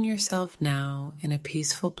 Imagine yourself now in a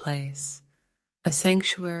peaceful place, a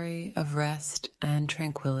sanctuary of rest and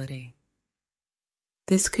tranquility.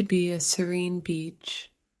 This could be a serene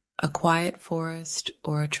beach, a quiet forest,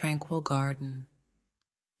 or a tranquil garden.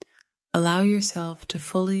 Allow yourself to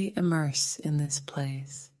fully immerse in this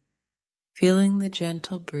place, feeling the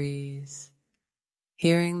gentle breeze,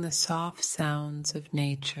 hearing the soft sounds of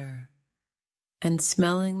nature, and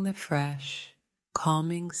smelling the fresh,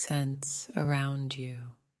 calming scents around you.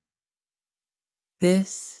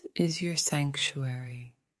 This is your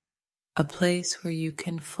sanctuary, a place where you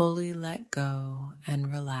can fully let go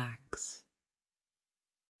and relax.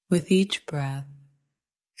 With each breath,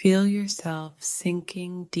 feel yourself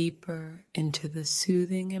sinking deeper into the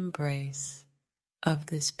soothing embrace of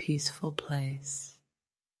this peaceful place.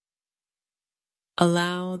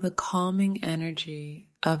 Allow the calming energy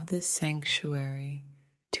of this sanctuary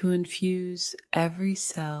to infuse every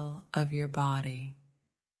cell of your body,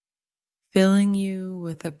 filling you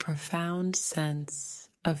with a profound sense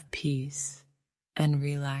of peace and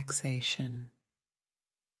relaxation.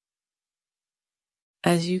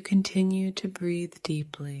 As you continue to breathe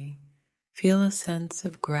deeply, feel a sense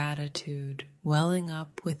of gratitude welling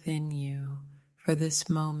up within you for this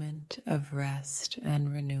moment of rest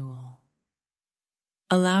and renewal.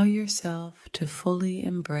 Allow yourself to fully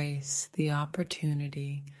embrace the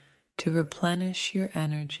opportunity to replenish your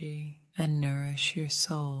energy and nourish your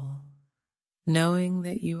soul, knowing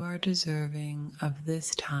that you are deserving of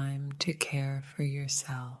this time to care for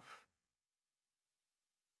yourself.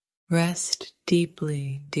 Rest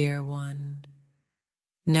deeply, dear one,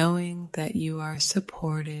 knowing that you are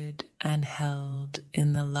supported and held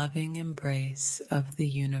in the loving embrace of the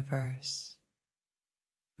universe.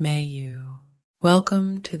 May you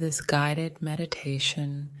Welcome to this guided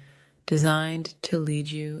meditation designed to lead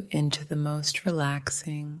you into the most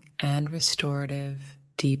relaxing and restorative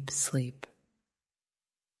deep sleep.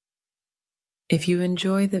 If you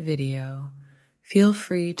enjoy the video, feel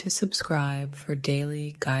free to subscribe for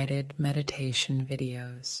daily guided meditation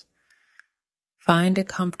videos. Find a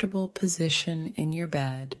comfortable position in your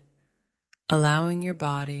bed, allowing your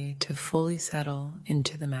body to fully settle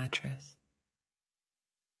into the mattress.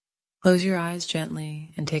 Close your eyes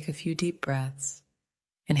gently and take a few deep breaths,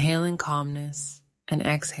 inhaling calmness and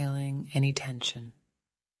exhaling any tension.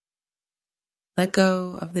 Let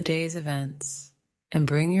go of the day's events and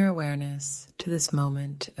bring your awareness to this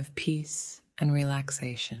moment of peace and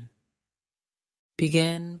relaxation.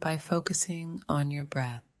 Begin by focusing on your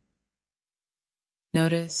breath.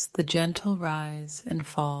 Notice the gentle rise and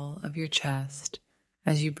fall of your chest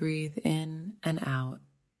as you breathe in and out.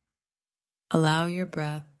 Allow your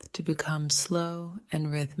breath to become slow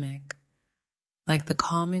and rhythmic, like the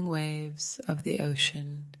calming waves of the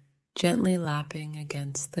ocean gently lapping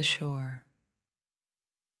against the shore.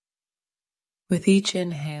 With each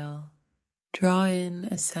inhale, draw in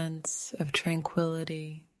a sense of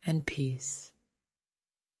tranquility and peace.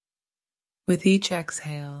 With each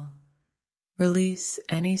exhale, release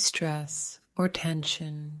any stress or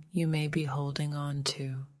tension you may be holding on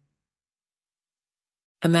to.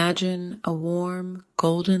 Imagine a warm,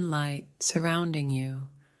 golden light surrounding you,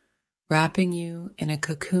 wrapping you in a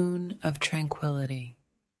cocoon of tranquility.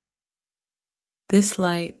 This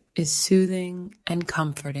light is soothing and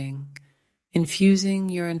comforting, infusing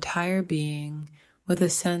your entire being with a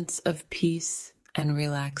sense of peace and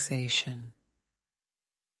relaxation.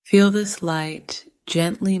 Feel this light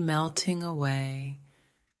gently melting away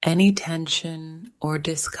any tension or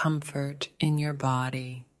discomfort in your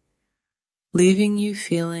body, leaving you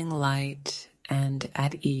feeling light and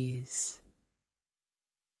at ease.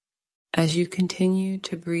 As you continue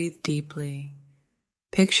to breathe deeply,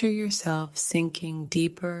 picture yourself sinking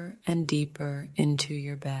deeper and deeper into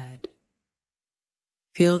your bed.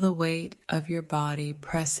 Feel the weight of your body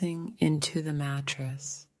pressing into the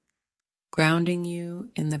mattress, grounding you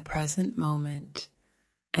in the present moment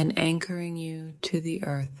and anchoring you to the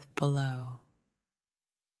earth below.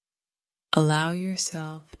 Allow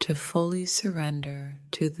yourself to fully surrender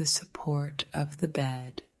to the support of the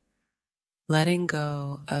bed, letting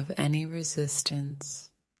go of any resistance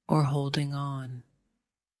or holding on.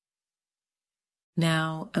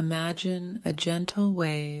 Now imagine a gentle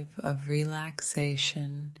wave of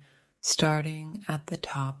relaxation starting at the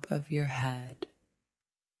top of your head.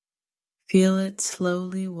 Feel it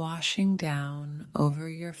slowly washing down over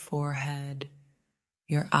your forehead,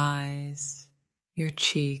 your eyes, your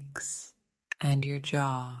cheeks, and your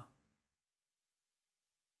jaw.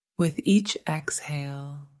 With each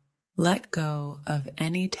exhale, let go of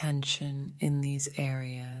any tension in these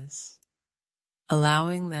areas,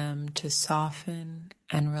 allowing them to soften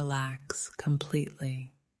and relax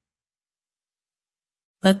completely.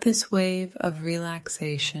 Let this wave of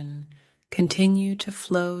relaxation continue to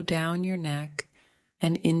flow down your neck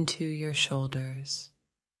and into your shoulders.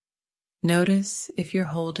 Notice if you're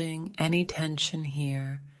holding any tension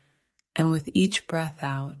here, and with each breath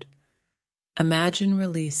out, imagine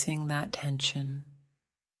releasing that tension,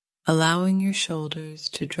 allowing your shoulders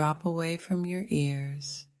to drop away from your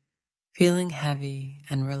ears, feeling heavy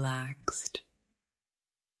and relaxed.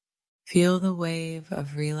 Feel the wave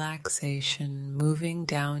of relaxation moving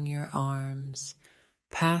down your arms,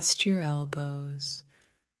 past your elbows,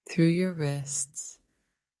 through your wrists,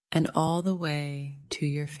 and all the way to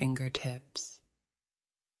your fingertips.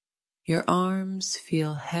 Your arms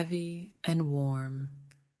feel heavy and warm,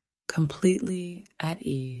 completely at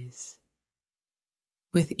ease.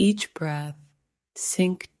 With each breath,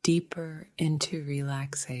 sink deeper into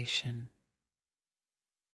relaxation.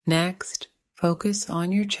 Next, focus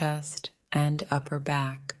on your chest and upper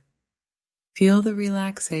back. Feel the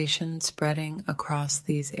relaxation spreading across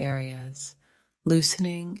these areas,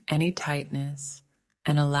 loosening any tightness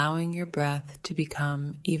and allowing your breath to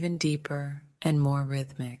become even deeper and more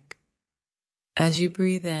rhythmic. As you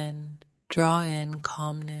breathe in, draw in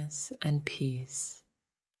calmness and peace.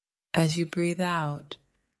 As you breathe out,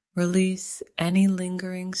 release any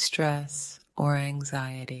lingering stress or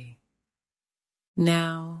anxiety.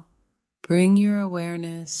 Now, bring your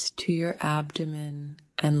awareness to your abdomen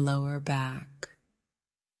and lower back.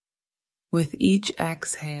 With each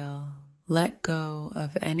exhale, let go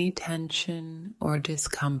of any tension or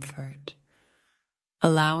discomfort,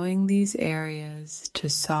 allowing these areas to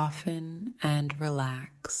soften and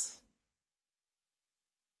relax.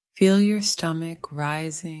 Feel your stomach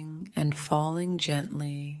rising and falling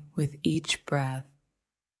gently with each breath,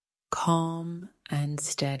 calm and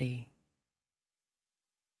steady.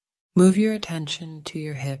 Move your attention to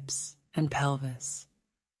your hips and pelvis.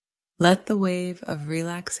 Let the wave of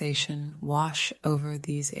relaxation wash over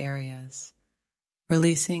these areas,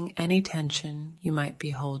 releasing any tension you might be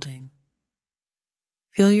holding.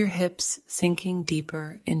 Feel your hips sinking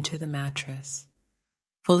deeper into the mattress,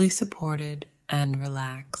 fully supported and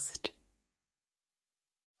relaxed.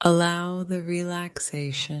 Allow the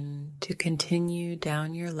relaxation to continue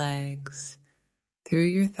down your legs, through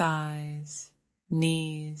your thighs,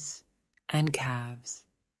 knees, and calves.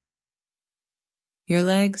 Your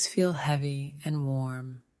legs feel heavy and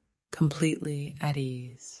warm, completely at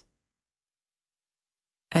ease.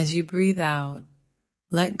 As you breathe out,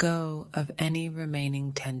 let go of any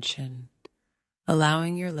remaining tension,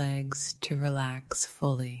 allowing your legs to relax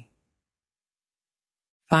fully.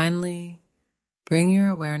 Finally, bring your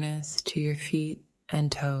awareness to your feet and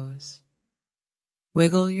toes.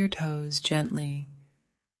 Wiggle your toes gently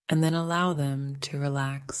and then allow them to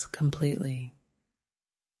relax completely.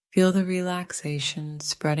 Feel the relaxation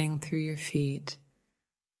spreading through your feet,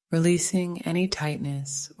 releasing any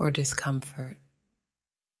tightness or discomfort.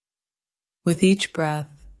 With each breath,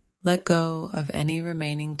 let go of any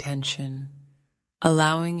remaining tension,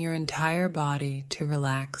 allowing your entire body to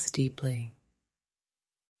relax deeply.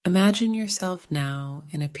 Imagine yourself now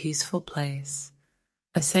in a peaceful place,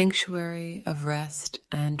 a sanctuary of rest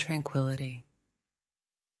and tranquility.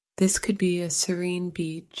 This could be a serene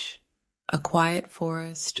beach, a quiet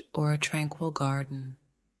forest, or a tranquil garden.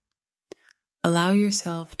 Allow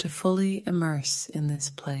yourself to fully immerse in this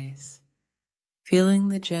place, feeling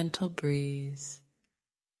the gentle breeze,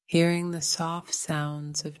 hearing the soft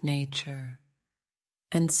sounds of nature,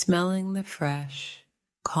 and smelling the fresh,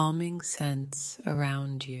 calming scents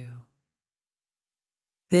around you.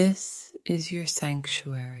 This is your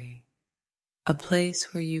sanctuary, a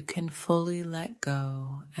place where you can fully let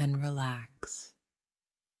go and relax.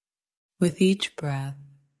 With each breath,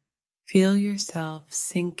 feel yourself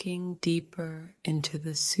sinking deeper into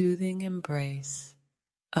the soothing embrace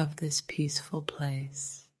of this peaceful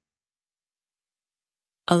place.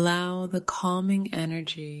 Allow the calming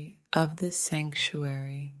energy of this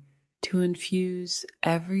sanctuary to infuse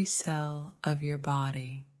every cell of your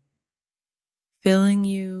body, filling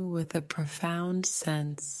you with a profound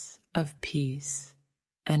sense of peace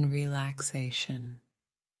and relaxation.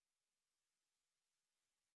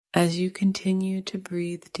 As you continue to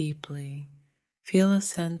breathe deeply, feel a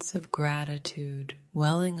sense of gratitude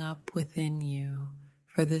welling up within you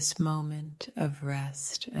for this moment of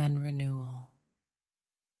rest and renewal.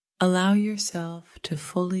 Allow yourself to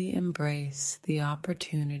fully embrace the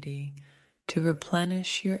opportunity to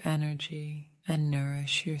replenish your energy and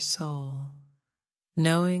nourish your soul,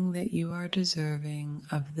 knowing that you are deserving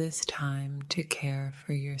of this time to care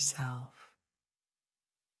for yourself.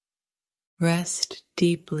 Rest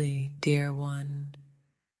deeply, dear one,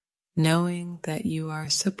 knowing that you are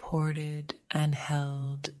supported and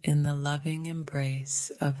held in the loving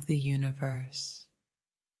embrace of the universe.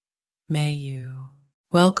 May you.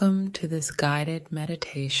 Welcome to this guided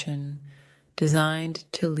meditation designed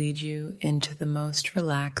to lead you into the most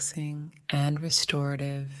relaxing and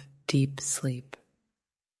restorative deep sleep.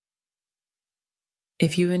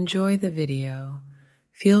 If you enjoy the video,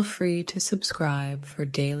 feel free to subscribe for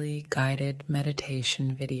daily guided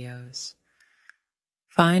meditation videos.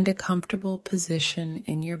 Find a comfortable position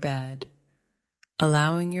in your bed,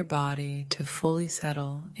 allowing your body to fully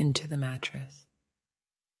settle into the mattress.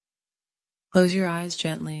 Close your eyes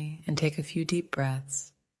gently and take a few deep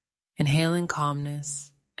breaths, inhaling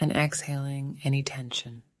calmness and exhaling any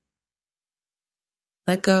tension.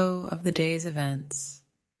 Let go of the day's events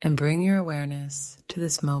and bring your awareness to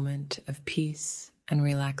this moment of peace and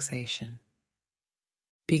relaxation.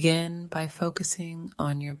 Begin by focusing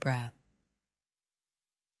on your breath.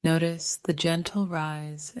 Notice the gentle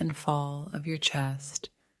rise and fall of your chest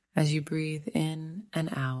as you breathe in and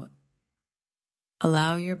out.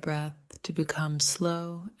 Allow your breath to become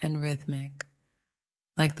slow and rhythmic,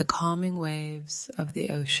 like the calming waves of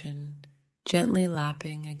the ocean gently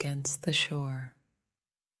lapping against the shore.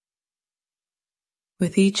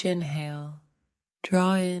 With each inhale,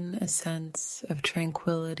 draw in a sense of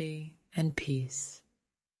tranquility and peace.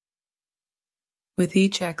 With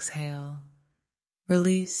each exhale,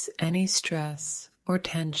 release any stress or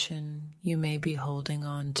tension you may be holding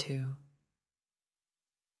on to.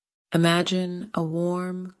 Imagine a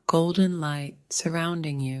warm, golden light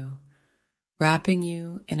surrounding you, wrapping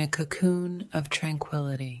you in a cocoon of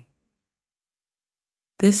tranquility.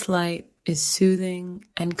 This light is soothing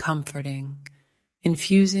and comforting,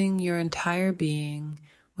 infusing your entire being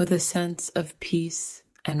with a sense of peace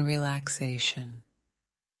and relaxation.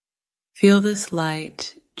 Feel this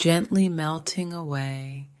light gently melting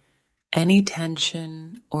away any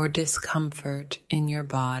tension or discomfort in your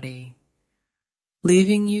body,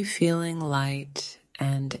 leaving you feeling light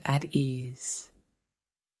and at ease.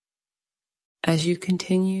 As you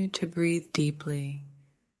continue to breathe deeply,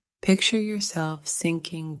 picture yourself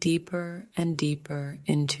sinking deeper and deeper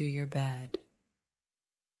into your bed.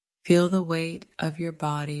 Feel the weight of your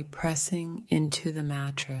body pressing into the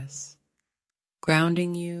mattress,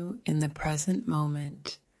 grounding you in the present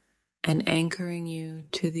moment and anchoring you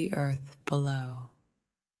to the earth below.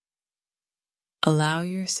 Allow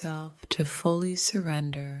yourself to fully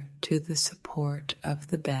surrender to the support of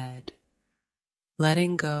the bed,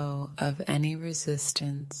 letting go of any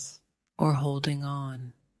resistance or holding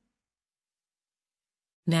on.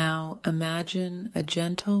 Now imagine a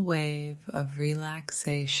gentle wave of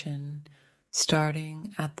relaxation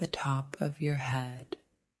starting at the top of your head.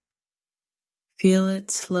 Feel it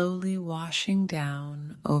slowly washing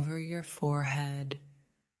down over your forehead,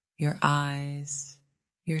 your eyes,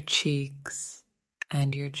 your cheeks,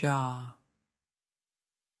 and your jaw.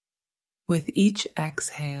 With each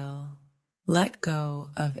exhale, let go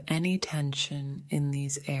of any tension in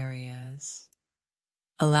these areas,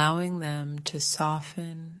 allowing them to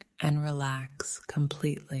soften and relax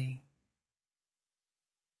completely.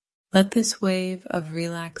 Let this wave of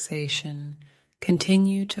relaxation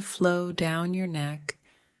continue to flow down your neck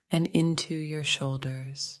and into your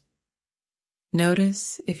shoulders.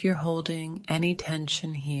 Notice if you're holding any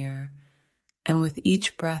tension here, and with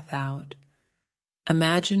each breath out,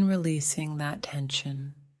 imagine releasing that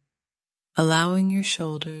tension, allowing your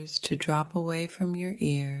shoulders to drop away from your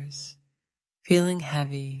ears, feeling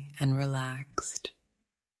heavy and relaxed.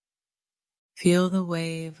 Feel the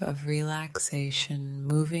wave of relaxation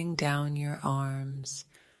moving down your arms,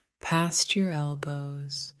 past your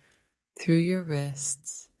elbows, through your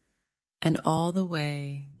wrists, and all the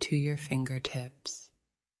way to your fingertips.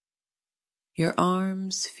 Your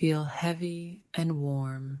arms feel heavy and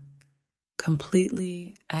warm,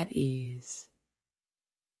 completely at ease.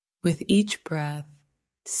 With each breath,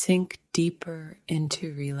 sink deeper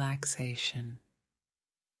into relaxation.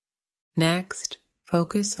 Next,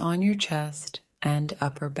 focus on your chest and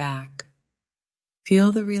upper back.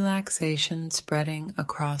 Feel the relaxation spreading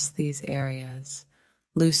across these areas,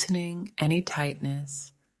 loosening any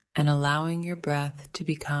tightness and allowing your breath to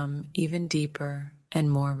become even deeper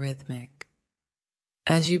and more rhythmic.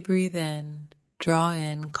 As you breathe in, draw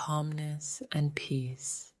in calmness and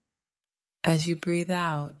peace. As you breathe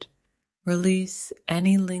out, release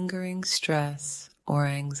any lingering stress or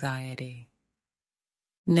anxiety.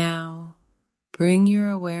 Now, bring your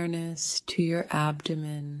awareness to your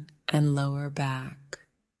abdomen and lower back.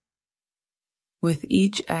 With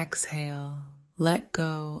each exhale, let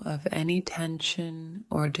go of any tension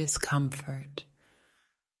or discomfort,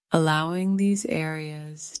 allowing these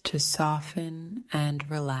areas to soften and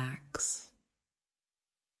relax.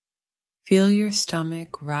 Feel your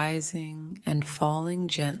stomach rising and falling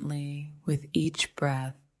gently with each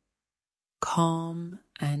breath, calm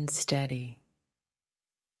and steady.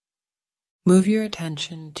 Move your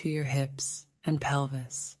attention to your hips and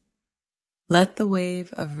pelvis. Let the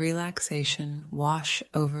wave of relaxation wash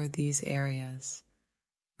over these areas,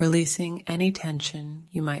 releasing any tension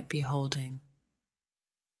you might be holding.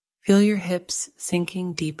 Feel your hips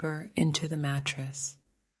sinking deeper into the mattress,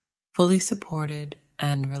 fully supported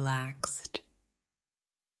and relaxed.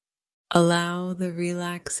 Allow the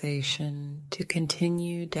relaxation to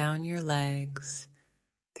continue down your legs,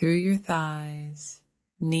 through your thighs,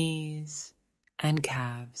 knees, and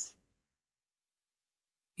calves.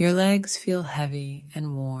 Your legs feel heavy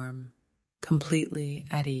and warm, completely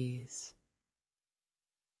at ease.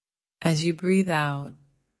 As you breathe out,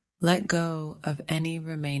 let go of any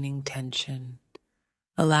remaining tension,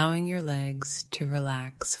 allowing your legs to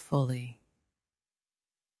relax fully.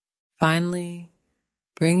 Finally,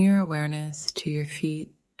 bring your awareness to your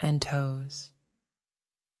feet and toes.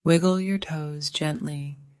 Wiggle your toes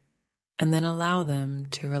gently and then allow them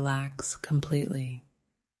to relax completely.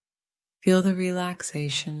 Feel the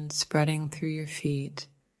relaxation spreading through your feet,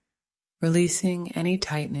 releasing any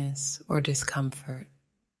tightness or discomfort.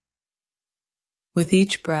 With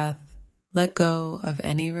each breath, let go of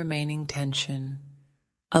any remaining tension,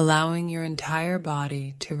 allowing your entire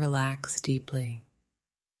body to relax deeply.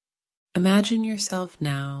 Imagine yourself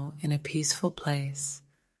now in a peaceful place,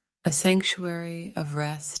 a sanctuary of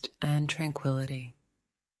rest and tranquility.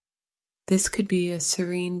 This could be a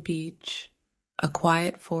serene beach, a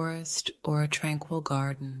quiet forest, or a tranquil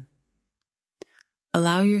garden.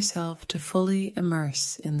 Allow yourself to fully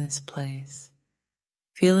immerse in this place,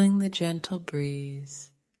 feeling the gentle breeze,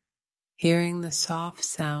 hearing the soft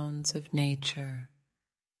sounds of nature,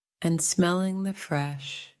 and smelling the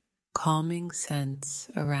fresh, calming scents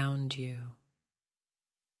around you.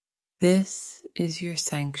 This is your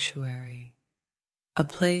sanctuary, a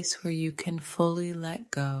place where you can fully let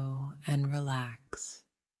go and relax.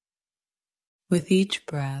 With each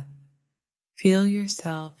breath, feel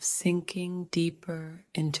yourself sinking deeper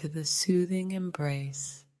into the soothing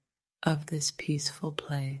embrace of this peaceful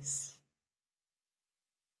place.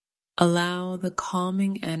 Allow the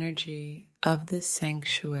calming energy of this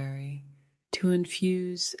sanctuary to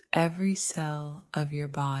infuse every cell of your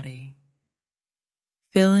body,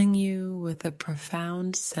 filling you with a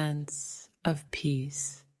profound sense of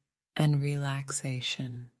peace and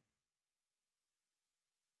relaxation.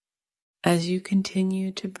 As you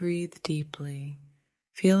continue to breathe deeply,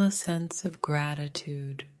 feel a sense of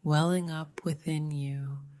gratitude welling up within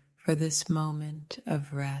you for this moment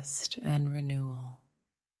of rest and renewal.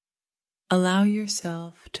 Allow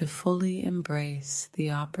yourself to fully embrace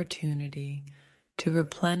the opportunity to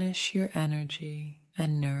replenish your energy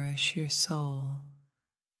and nourish your soul,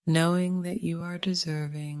 knowing that you are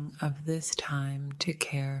deserving of this time to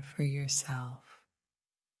care for yourself.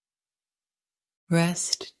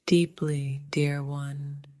 Rest deeply, dear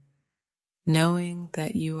one, knowing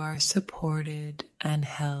that you are supported and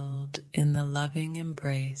held in the loving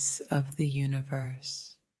embrace of the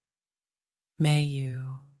universe. May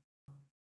you